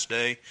the last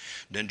day.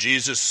 Then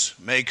Jesus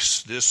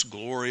makes this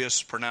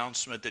glorious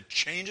pronouncement that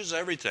changes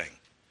everything.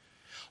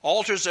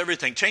 Alters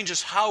everything.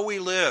 Changes how we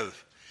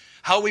live.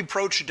 How we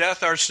approach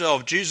death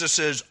ourselves. Jesus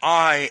says,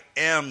 I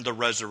am the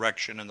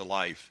resurrection and the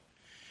life.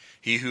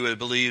 He who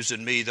believes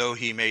in me, though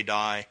he may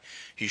die,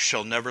 he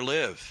shall never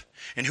live.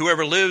 And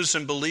whoever lives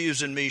and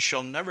believes in me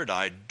shall never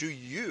die. Do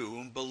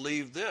you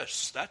believe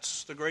this?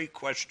 That's the great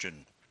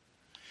question.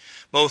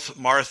 Both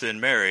Martha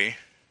and Mary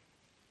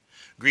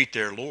greet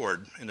their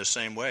Lord in the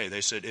same way.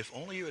 They said, if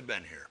only you had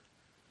been here.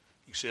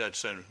 You see that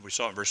said, we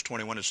saw it in verse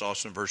 21. It's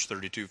also in verse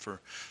 32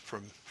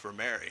 for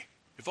Mary.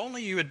 If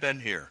only you had been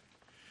here.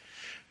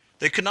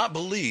 They could not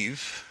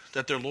believe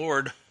that their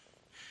Lord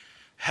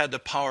had the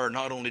power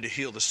not only to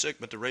heal the sick,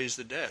 but to raise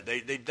the dead.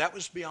 That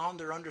was beyond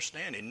their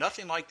understanding.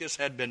 Nothing like this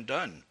had been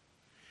done.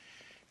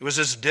 It was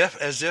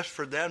as if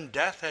for them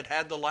death had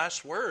had the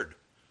last word.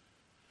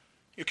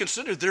 You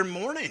consider they're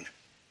mourning.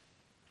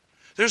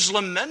 There's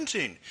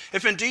lamenting.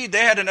 If indeed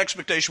they had an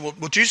expectation,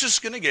 well, Jesus is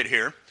going to get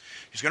here.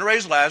 He's going to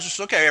raise Lazarus.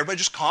 Okay, everybody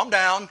just calm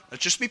down.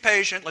 Let's just be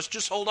patient. Let's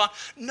just hold on.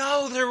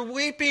 No, they're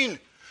weeping.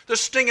 The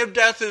sting of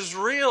death is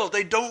real.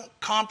 They don't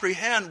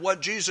comprehend what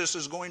Jesus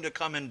is going to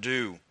come and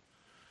do.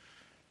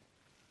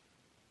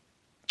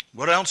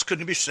 What else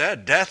could be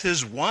said? Death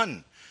is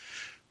won.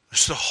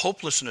 It's the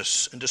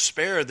hopelessness and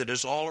despair that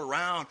is all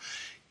around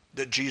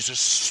that Jesus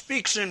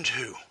speaks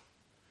into.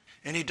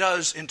 And he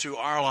does into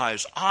our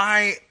lives.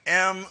 I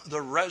am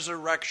the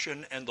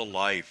resurrection and the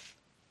life.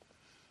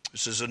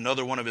 This is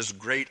another one of his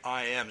great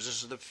I ams.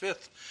 This is the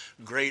fifth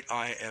great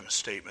I am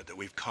statement that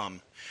we've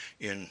come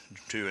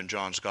into in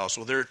John's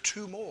gospel. There are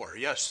two more.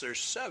 Yes, there's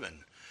 7.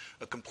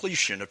 A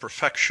completion, a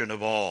perfection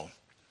of all.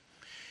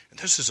 And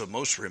this is a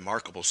most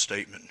remarkable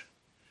statement.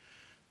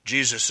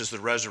 Jesus is the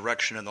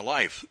resurrection and the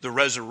life. The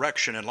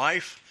resurrection and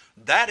life,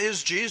 that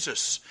is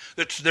Jesus.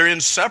 They're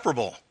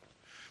inseparable.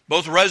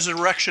 Both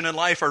resurrection and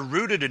life are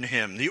rooted in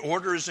him. The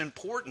order is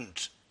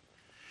important.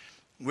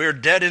 We're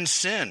dead in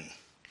sin.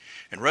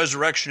 And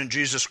resurrection in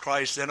Jesus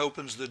Christ then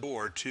opens the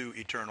door to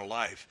eternal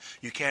life.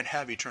 You can't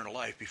have eternal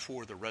life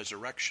before the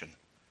resurrection.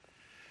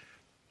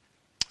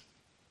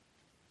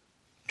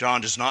 John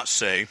does not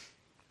say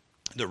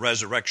the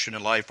resurrection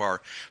and life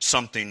are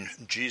something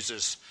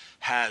Jesus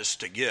has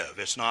to give.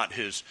 It's not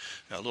his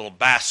little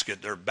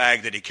basket or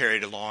bag that he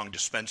carried along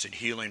dispensing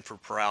healing for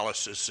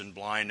paralysis and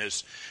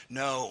blindness.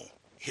 No,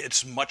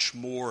 It's much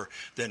more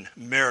than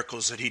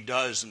miracles that he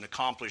does and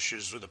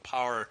accomplishes with the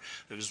power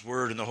of his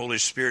word and the Holy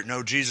Spirit.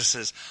 No, Jesus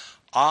says,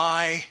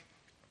 I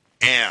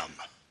am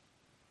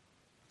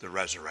the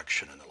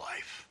resurrection and the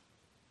life.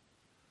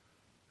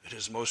 It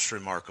is most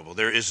remarkable.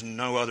 There is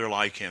no other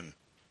like him.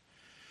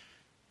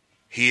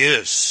 He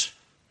is.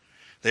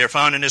 They are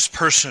found in his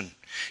person.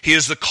 He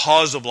is the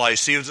cause of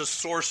life. He is the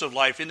source of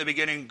life. In the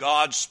beginning,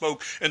 God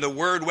spoke, and the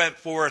Word went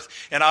forth,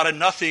 and out of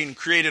nothing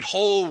created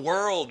whole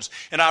worlds,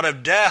 and out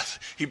of death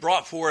he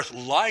brought forth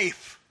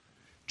life.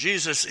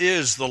 Jesus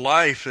is the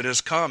life that has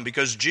come.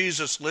 Because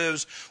Jesus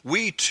lives,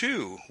 we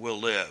too will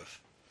live.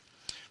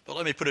 But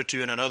let me put it to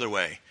you in another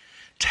way.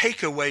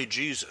 Take away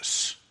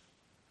Jesus.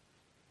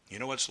 You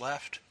know what's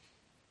left?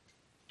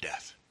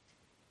 Death.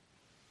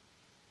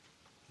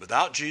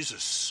 Without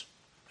Jesus,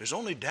 there's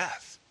only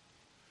death.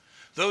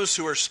 Those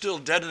who are still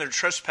dead in their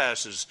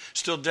trespasses,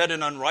 still dead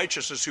in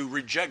unrighteousness, who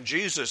reject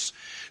Jesus,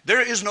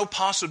 there is no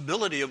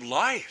possibility of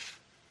life.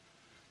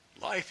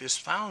 Life is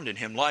found in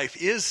him. Life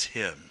is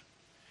him.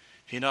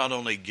 He not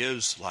only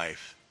gives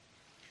life,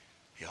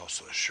 he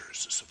also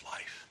assures us of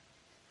life.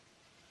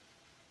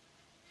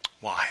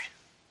 Why?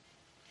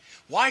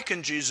 Why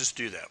can Jesus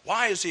do that?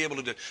 Why is he able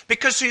to do it?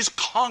 Because he's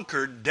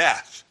conquered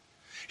death.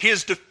 He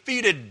has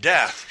defeated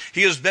death.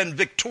 He has been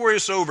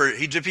victorious over it.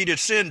 He defeated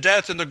sin,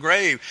 death, and the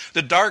grave.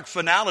 The dark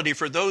finality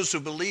for those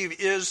who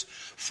believe is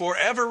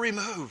forever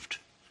removed.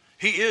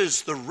 He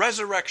is the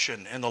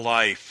resurrection and the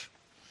life.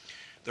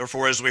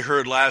 Therefore, as we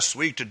heard last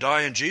week, to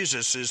die in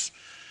Jesus is,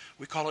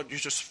 we call it, you're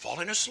just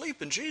falling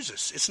asleep in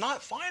Jesus. It's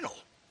not final.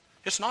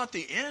 It's not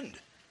the end.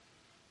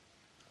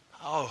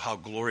 Oh, how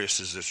glorious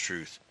is this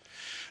truth.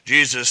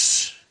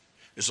 Jesus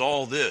is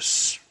all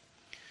this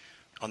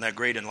on that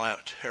great and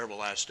terrible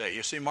last day.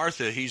 You see,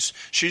 Martha,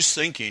 she's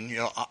thinking,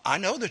 I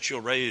know that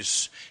you'll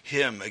raise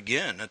him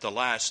again at the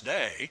last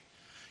day.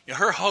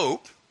 Her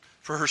hope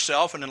for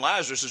herself and in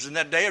Lazarus is in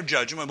that day of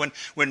judgment,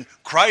 when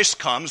Christ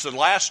comes, the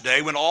last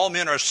day, when all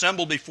men are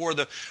assembled before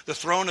the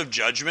throne of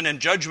judgment, and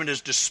judgment is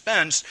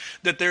dispensed,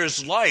 that there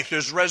is life,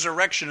 there's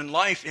resurrection and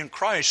life in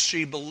Christ.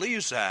 She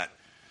believes that.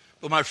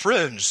 But my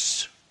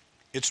friends,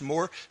 it's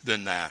more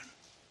than that.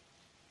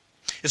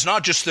 It's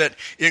not just that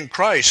in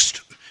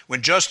Christ,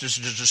 when justice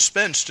is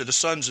dispensed to the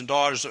sons and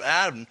daughters of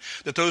Adam,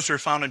 that those who are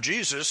found in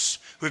Jesus,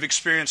 who have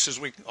experienced, as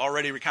we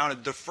already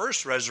recounted, the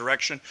first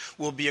resurrection,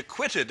 will be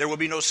acquitted. There will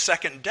be no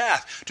second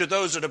death. To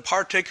those that are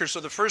partakers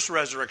of the first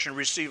resurrection,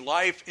 receive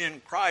life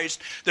in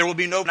Christ, there will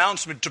be no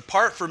announcement,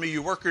 depart from me,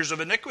 you workers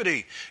of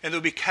iniquity, and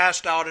they'll be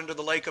cast out into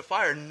the lake of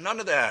fire. None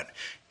of that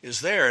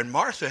is there. And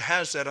Martha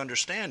has that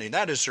understanding.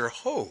 That is her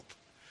hope.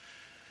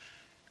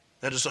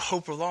 That is the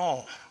hope of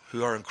all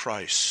who are in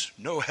Christ.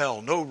 No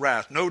hell, no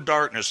wrath, no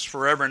darkness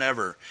forever and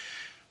ever.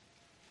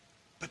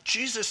 But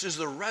Jesus is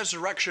the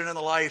resurrection and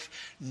the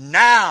life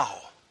now.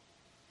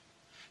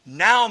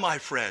 Now, my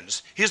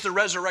friends. He's the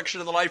resurrection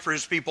and the life for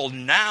his people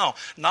now.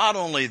 Not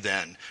only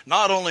then,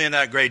 not only in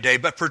that great day,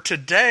 but for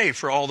today,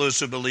 for all those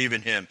who believe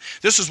in him.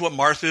 This is what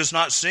Martha is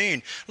not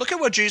seeing. Look at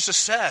what Jesus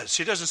says.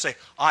 He doesn't say,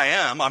 I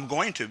am, I'm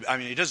going to.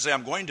 He doesn't say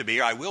I'm going to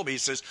be, I will be. He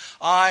says,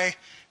 I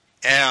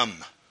am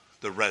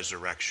the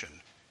resurrection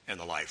and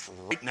the life.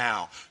 Right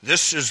now,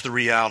 this is the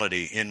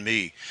reality in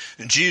me.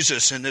 And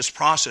Jesus, in this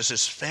process,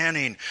 is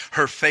fanning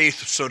her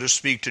faith, so to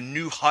speak, to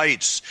new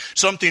heights,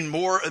 something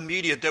more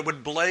immediate that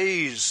would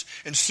blaze,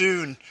 and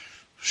soon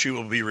she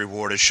will be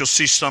rewarded. She'll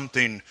see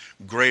something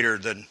greater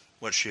than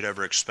what she'd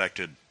ever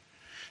expected.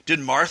 Did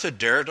Martha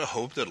dare to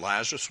hope that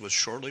Lazarus would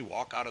shortly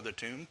walk out of the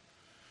tomb?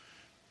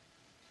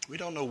 We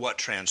don't know what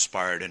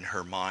transpired in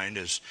her mind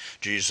as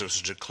Jesus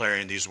was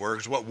declaring these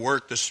words, what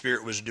work the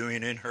Spirit was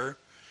doing in her.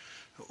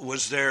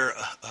 Was there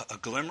a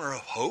glimmer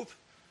of hope?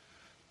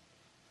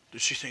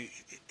 Did she think,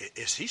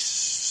 is he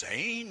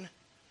saying,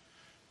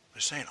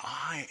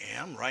 I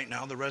am right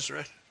now the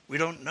resurrection? We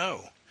don't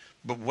know.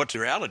 But what the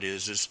reality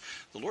is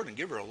the Lord and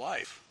giver of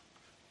life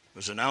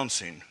was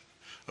announcing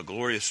a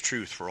glorious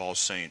truth for all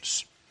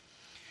saints.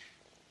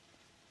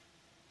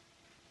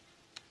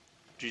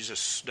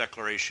 Jesus'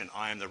 declaration,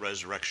 I am the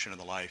resurrection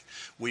and the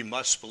life. We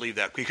must believe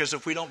that, because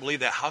if we don't believe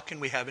that, how can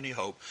we have any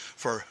hope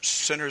for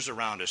sinners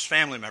around us,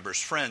 family members,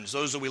 friends,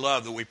 those that we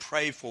love, that we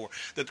pray for,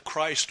 that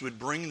Christ would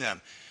bring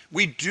them?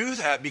 We do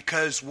that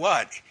because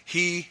what?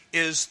 He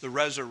is the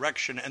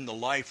resurrection and the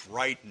life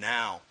right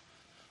now.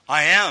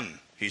 I am,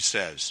 he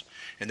says.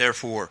 And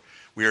therefore,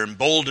 we are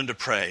emboldened to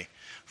pray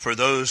for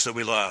those that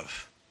we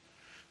love.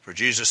 For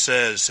Jesus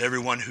says,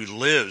 everyone who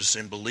lives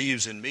and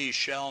believes in me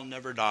shall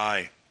never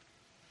die.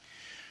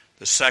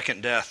 The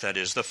second death, that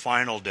is, the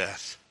final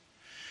death.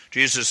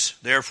 Jesus,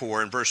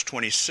 therefore, in verse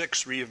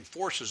 26,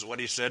 reinforces what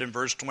he said in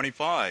verse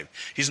 25.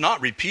 He's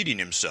not repeating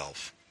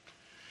himself.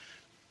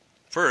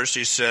 First,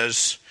 he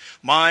says,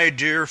 my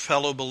dear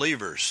fellow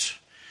believers.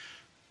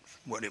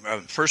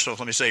 First of all,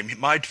 let me say,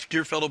 my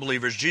dear fellow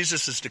believers,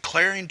 Jesus is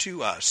declaring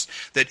to us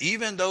that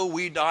even though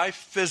we die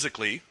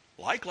physically,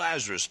 like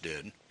Lazarus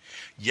did,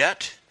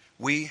 yet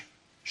we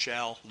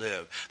shall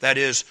live. That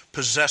is,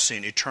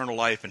 possessing eternal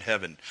life in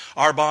heaven.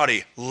 Our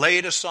body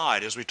laid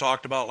aside, as we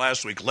talked about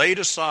last week, laid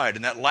aside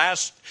in that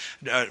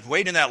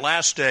waiting that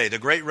last day, the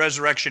great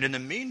resurrection. In the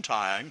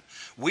meantime,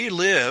 we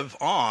live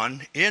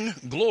on in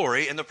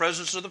glory in the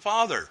presence of the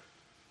Father.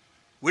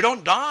 We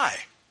don't die.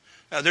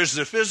 There's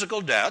the physical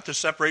death, the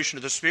separation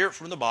of the spirit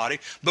from the body,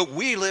 but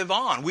we live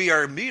on. We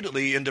are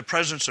immediately in the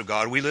presence of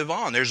God. We live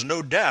on. There's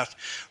no death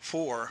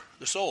for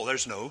the soul.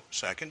 There's no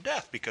second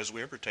death because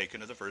we are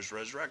partaken of the first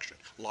resurrection,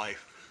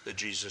 life that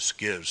Jesus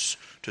gives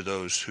to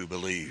those who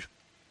believe.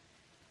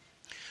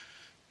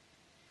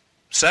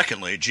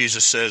 Secondly,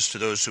 Jesus says to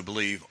those who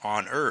believe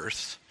on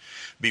earth,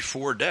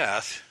 before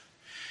death,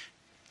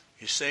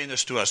 he's saying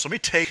this to us. I'm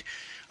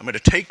going to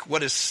take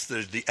what is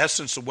the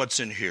essence of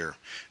what's in here,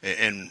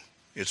 and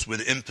it's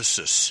with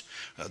emphasis.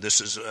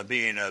 This is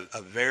being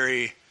a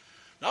very,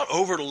 not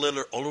overly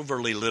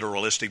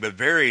literalistic, but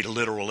very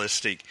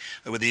literalistic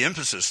with the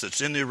emphasis that's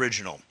in the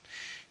original.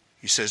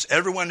 He says,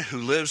 everyone who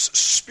lives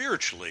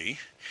spiritually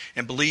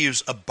and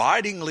believes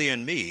abidingly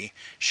in me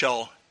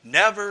shall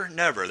never,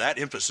 that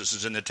emphasis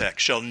is in the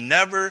text, shall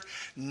never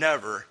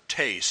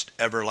taste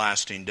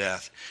everlasting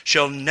death,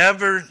 shall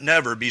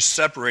never be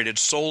separated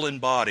soul and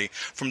body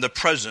from the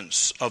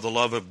presence of the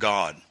love of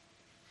God.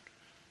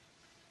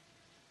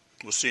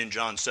 We'll see in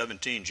John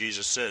 17,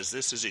 Jesus says,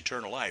 this is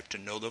eternal life, to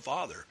know the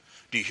Father.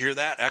 Do you hear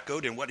that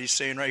echoed in what he's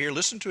saying right here?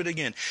 Listen to it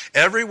again.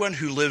 Everyone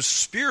who lives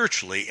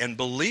spiritually and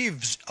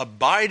believes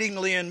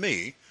abidingly in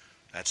me,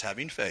 that's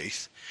having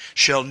faith,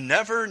 shall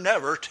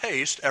never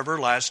taste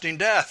everlasting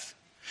death,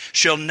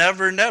 shall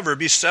never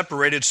be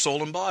separated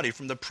soul and body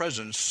from the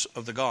presence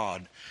of the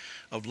God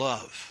of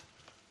love.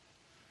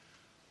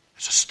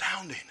 It's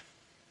astounding.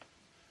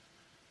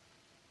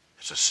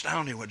 It's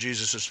astounding what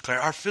Jesus has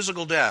declared. Our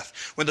physical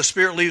death, when the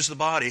spirit leaves the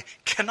body,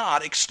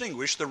 cannot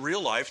extinguish the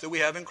real life that we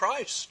have in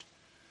Christ.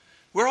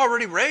 We're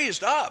already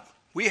raised up.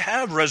 We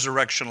have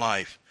resurrection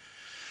life.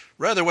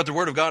 Rather, what the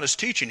Word of God is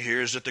teaching here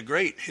is that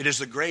it is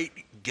the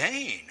great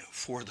gain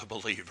for the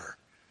believer.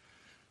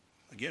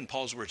 Again,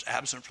 Paul's words,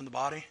 absent from the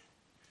body,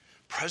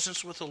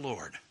 presence with the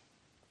Lord.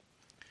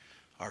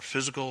 Our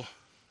physical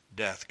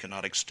death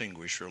cannot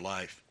extinguish your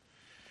life.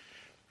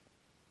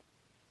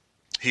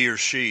 He or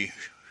she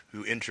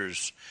who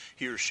is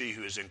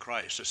in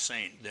Christ, a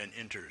saint, then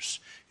enters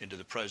into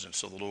the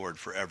presence of the Lord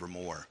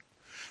forevermore.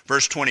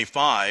 Verse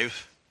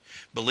 25,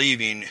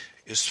 believing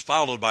is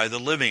followed by the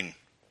living.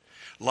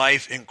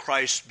 Life in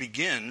Christ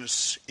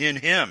begins in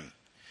Him.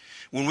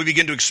 When we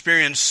begin to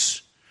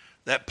experience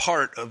that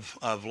part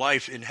of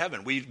life in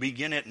heaven, we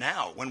begin it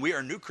now. When we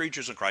are new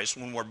creatures in Christ,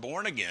 when we're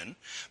born again,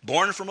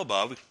 born from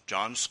above,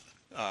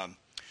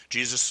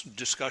 Jesus'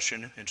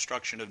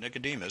 instruction of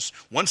Nicodemus,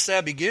 once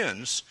that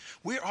begins,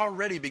 we're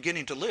already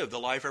beginning to live the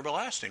life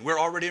everlasting. We're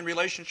already in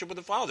relationship with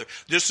the Father.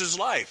 This is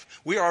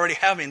life. We're already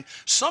having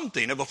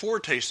something of a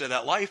foretaste of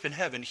that life in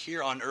heaven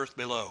here on earth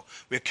below.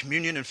 We have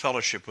communion and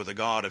fellowship with the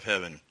God of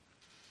heaven.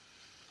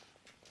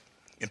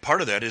 And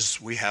part of that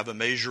is we have a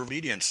measure of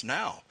obedience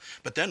now,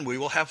 but then we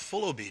will have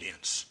full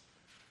obedience.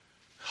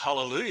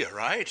 Hallelujah,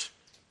 right?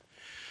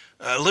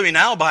 Living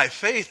now by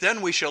faith,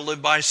 then we shall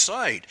live by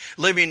sight.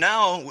 Living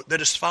now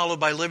that is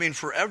followed by living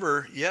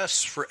forever,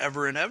 yes,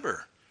 forever and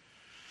ever.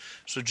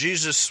 So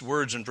Jesus'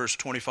 words in verse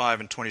 25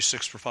 and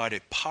 26 provide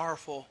a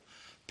powerful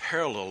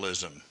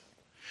parallelism.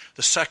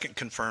 The second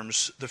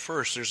confirms the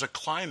first. There's a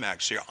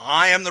climax here.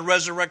 I am the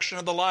resurrection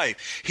of the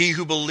life. He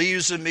who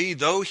believes in me,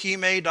 though he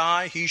may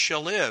die, he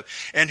shall live.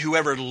 And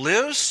whoever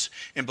lives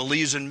and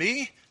believes in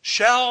me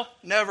shall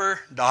never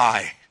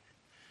die.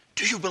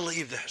 Do you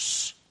believe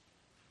this?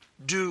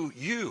 Do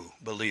you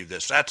believe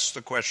this? That's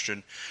the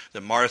question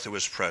that Martha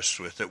was pressed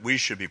with, that we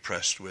should be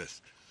pressed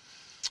with.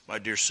 My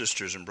dear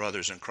sisters and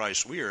brothers in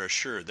Christ, we are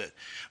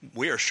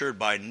assured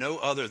by no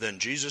other than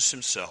Jesus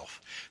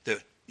himself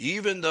that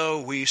even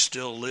though we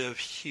still live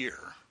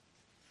here,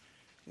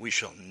 we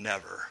shall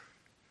never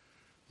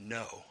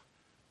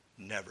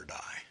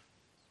die.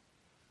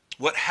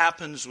 What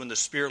happens when the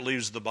spirit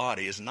leaves the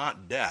body is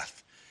not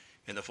death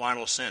in the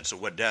final sense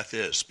of what death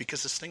is,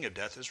 because the sting of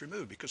death is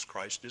removed, because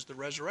Christ is the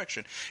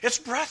resurrection. It's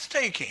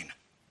breathtaking.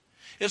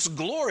 It's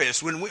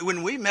glorious.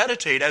 When we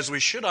meditate, as we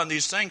should, on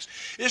these things,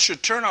 it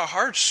should turn our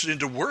hearts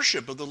into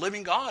worship of the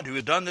living God who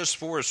has done this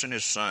for us in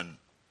his Son.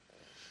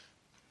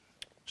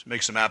 Let's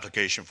make some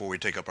application before we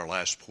take up our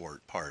last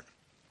part.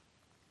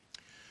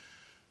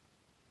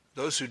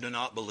 Those who do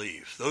not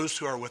believe, those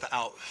who are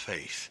without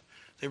faith,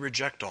 they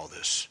reject all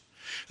this.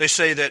 They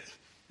say that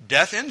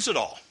death ends it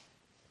all.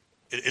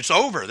 It's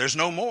over. There's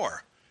no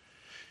more.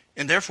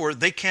 And therefore,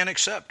 they can't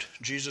accept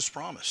Jesus'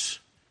 promise,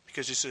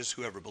 because he says,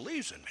 whoever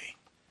believes in me.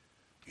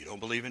 You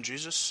don't believe in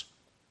Jesus?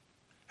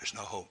 There's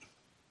no hope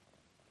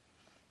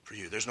for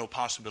you. There's no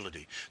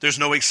possibility. There's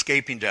no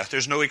escaping death.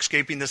 There's no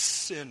escaping the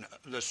sting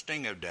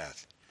of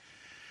death.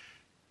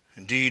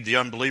 Indeed, the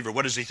unbeliever,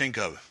 what does he think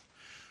of?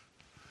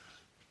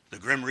 The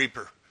grim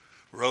reaper,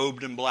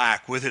 robed in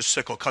black, with his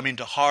sickle, coming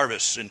to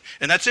harvest. And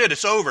that's it.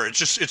 It's over. It's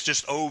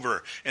just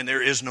over. And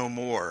there is no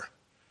more.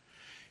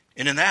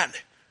 And in that,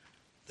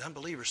 The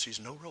unbeliever sees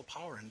no real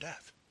power in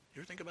death.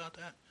 You ever think about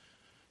that?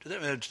 To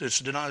them, it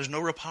denies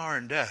no real power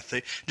in death.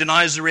 It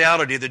denies the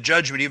reality of the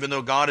judgment, even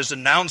though God has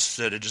announced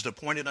it. It is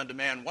appointed unto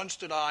man once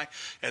to die,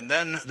 and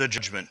then the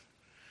judgment.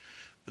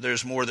 But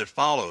there's more that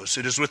follows.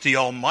 It is with the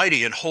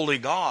Almighty and Holy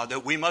God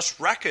that we must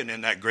reckon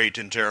in that great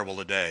and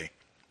terrible day.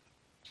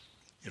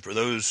 And for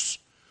those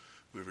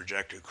who have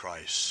rejected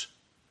Christ,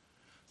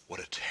 what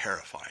a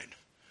terrifying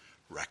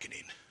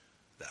reckoning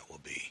that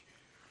will be.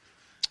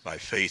 By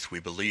faith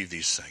we believe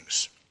these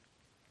things,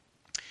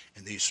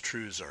 and these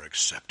truths are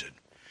accepted.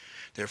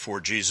 Therefore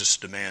Jesus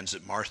demands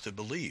that Martha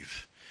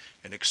believe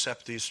and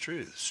accept these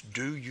truths.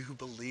 Do you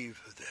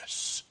believe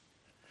this?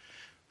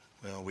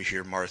 Well, we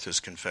hear Martha's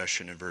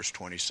confession in verse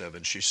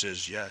 27. She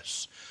says,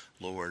 yes,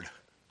 Lord,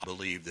 I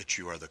believe that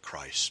you are the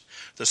Christ,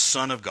 the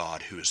Son of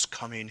God who is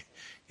coming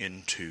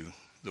into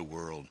the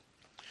world.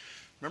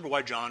 Remember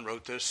why John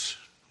wrote this?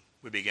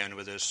 We began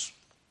with this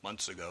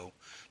months ago.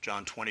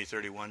 John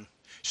 20:31.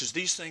 He says,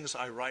 these things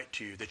I write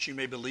to you, that you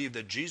may believe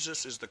that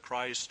Jesus is the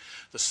Christ,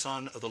 the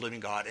Son of the living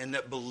God, and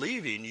that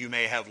believing you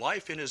may have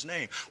life in his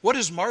name. What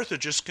does Martha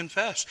just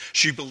confess?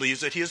 She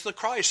believes that he is the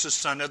Christ, the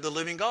Son of the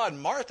living God.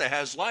 Martha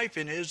has life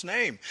in his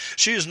name.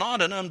 She is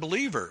not an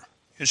unbeliever.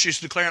 And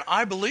she's declaring,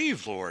 I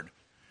believe, Lord.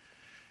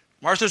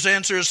 Martha's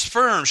answer is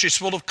firm. She's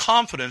full of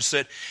confidence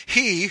that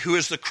he, who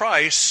is the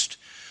Christ,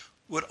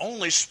 would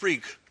only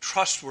speak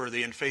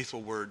trustworthy and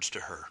faithful words to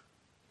her.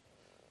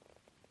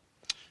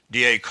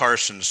 D.A.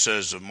 Carson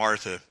says of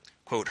Martha,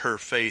 quote, her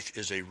faith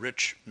is a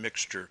rich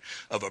mixture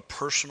of a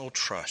personal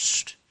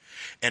trust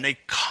and a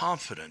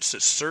confidence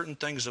that certain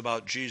things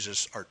about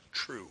Jesus are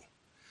true.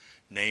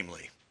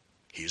 Namely,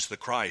 he is the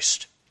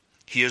Christ,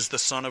 he is the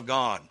Son of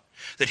God,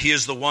 that he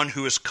is the one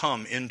who has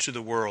come into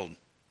the world.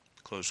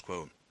 Close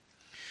quote.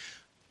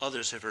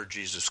 Others have heard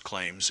Jesus'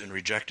 claims and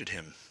rejected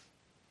him.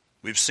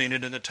 We've seen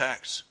it in the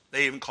text.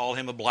 They even call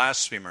him a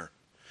blasphemer.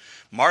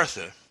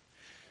 Martha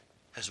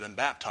has been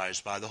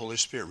baptized by the Holy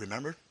Spirit.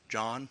 Remember,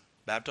 John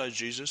baptized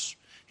Jesus.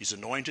 He's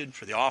anointed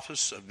for the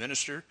office of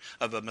minister,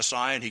 of a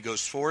Messiah, and he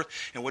goes forth.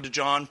 And what did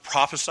John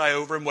prophesy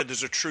over him? What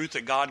is the truth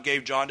that God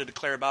gave John to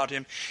declare about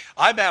him?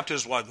 I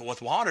baptize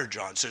with water,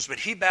 John says, but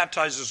he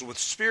baptizes with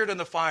spirit and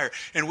the fire.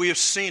 And we have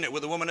seen it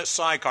with the woman at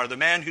Sychar, the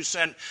man who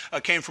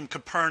came from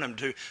Capernaum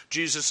to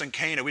Jesus in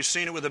Cana. We've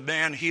seen it with a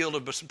man healed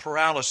of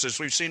paralysis.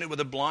 We've seen it with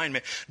a blind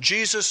man.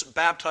 Jesus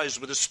baptized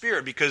with the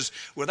Spirit, because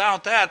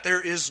without that,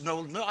 there is no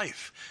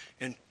life.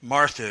 And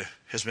Martha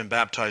has been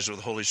baptized with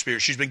the Holy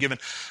Spirit. She's been given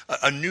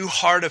a new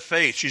heart of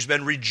faith. She's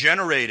been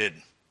regenerated.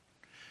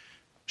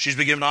 She's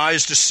been given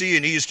eyes to see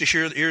and ears to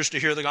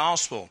hear the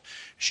gospel.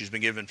 She's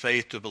been given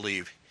faith to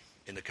believe,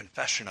 and the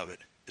confession of it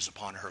is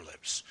upon her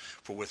lips.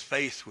 For with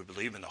faith we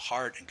believe in the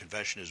heart, and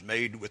confession is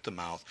made with the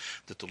mouth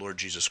that the Lord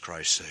Jesus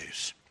Christ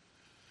saves.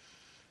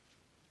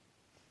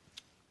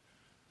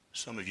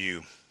 Some of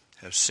you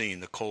have seen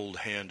the cold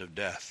hand of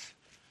death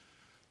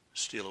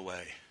steal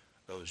away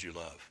those you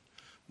love.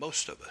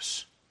 Most of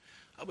us.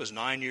 I was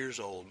 9 years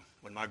old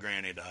when my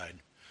granny died.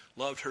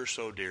 Loved her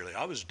so dearly.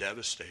 I was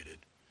devastated.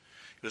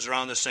 It was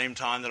around the same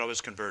time that I was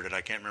converted.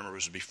 I can't remember if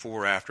it was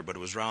before or after, but it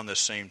was around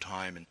this same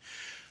time. And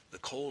the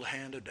cold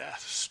hand of death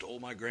stole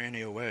my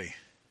granny away.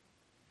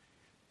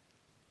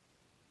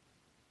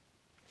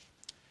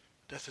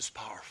 Death is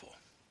powerful.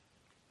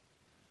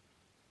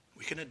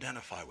 We can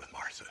identify with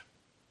Martha.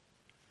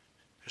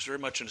 It's very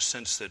much in a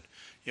sense that,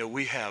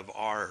 we have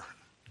our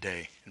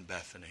day in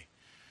Bethany,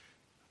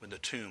 when the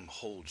tomb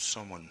holds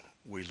someone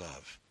we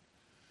love.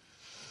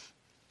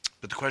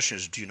 But the question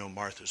is, do you know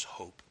Martha's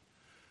hope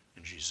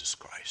in Jesus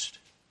Christ?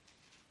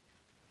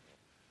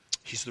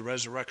 He's the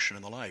resurrection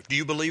and the life. Do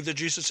you believe that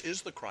Jesus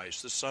is the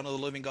Christ, the Son of the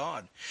living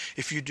God?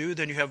 If you do,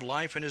 then you have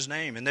life in his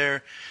name. And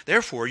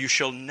therefore you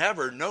shall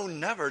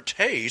never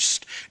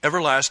taste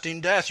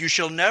everlasting death. You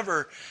shall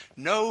never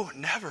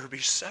be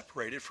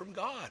separated from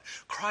God.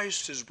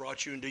 Christ has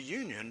brought you into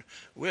union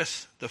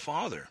with the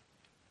Father.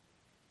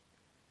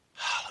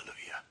 Hallelujah.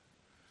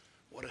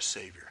 What a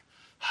Savior.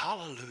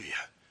 Hallelujah.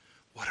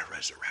 What a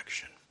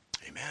resurrection.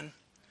 Amen.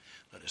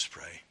 Let us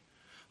pray.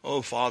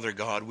 Oh, Father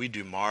God, we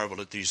do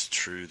marvel at these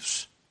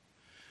truths.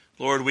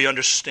 Lord, we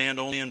understand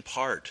only in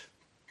part.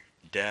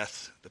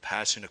 Death, the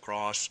passing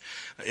across,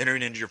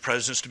 entering into your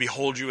presence to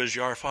behold you as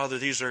you are. Father,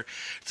 these are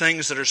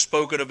things that are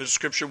spoken of in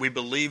Scripture. We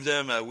believe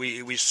them.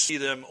 We see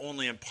them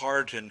only in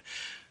part. And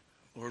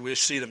Lord, we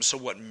see them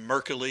somewhat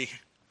murkily.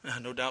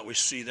 No doubt we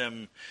see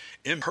them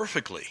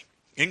imperfectly,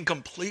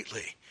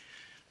 incompletely.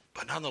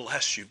 But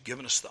nonetheless, you've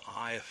given us the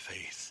eye of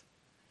faith.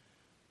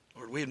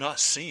 Lord, we have not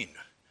seen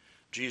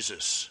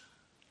Jesus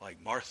like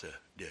Martha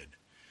did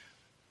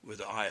with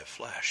the eye of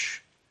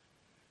flesh.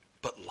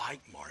 But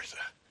like Martha,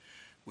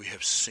 we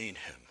have seen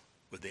him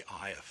with the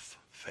eye of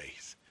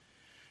faith.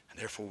 And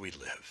therefore we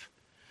live.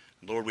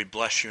 And Lord, we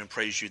bless you and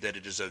praise you that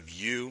it is of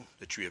you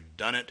that you have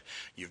done it.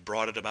 You've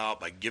brought it about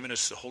by giving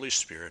us the Holy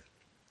Spirit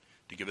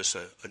to give us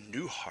a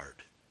new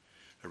heart,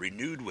 a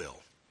renewed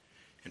will,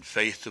 and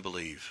faith to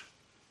believe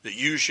that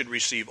you should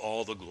receive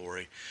all the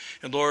glory.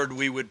 And Lord,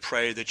 we would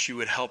pray that you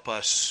would help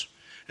us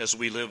as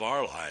we live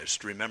our lives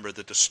to remember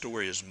that the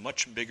story is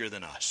much bigger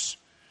than us.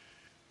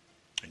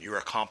 And you're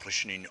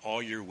accomplishing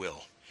all your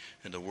will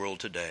in the world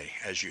today,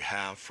 as you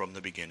have from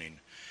the beginning,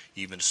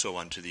 even so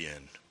unto the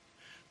end.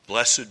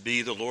 Blessed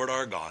be the Lord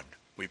our God,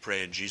 we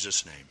pray in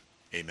Jesus' name.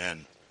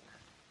 Amen.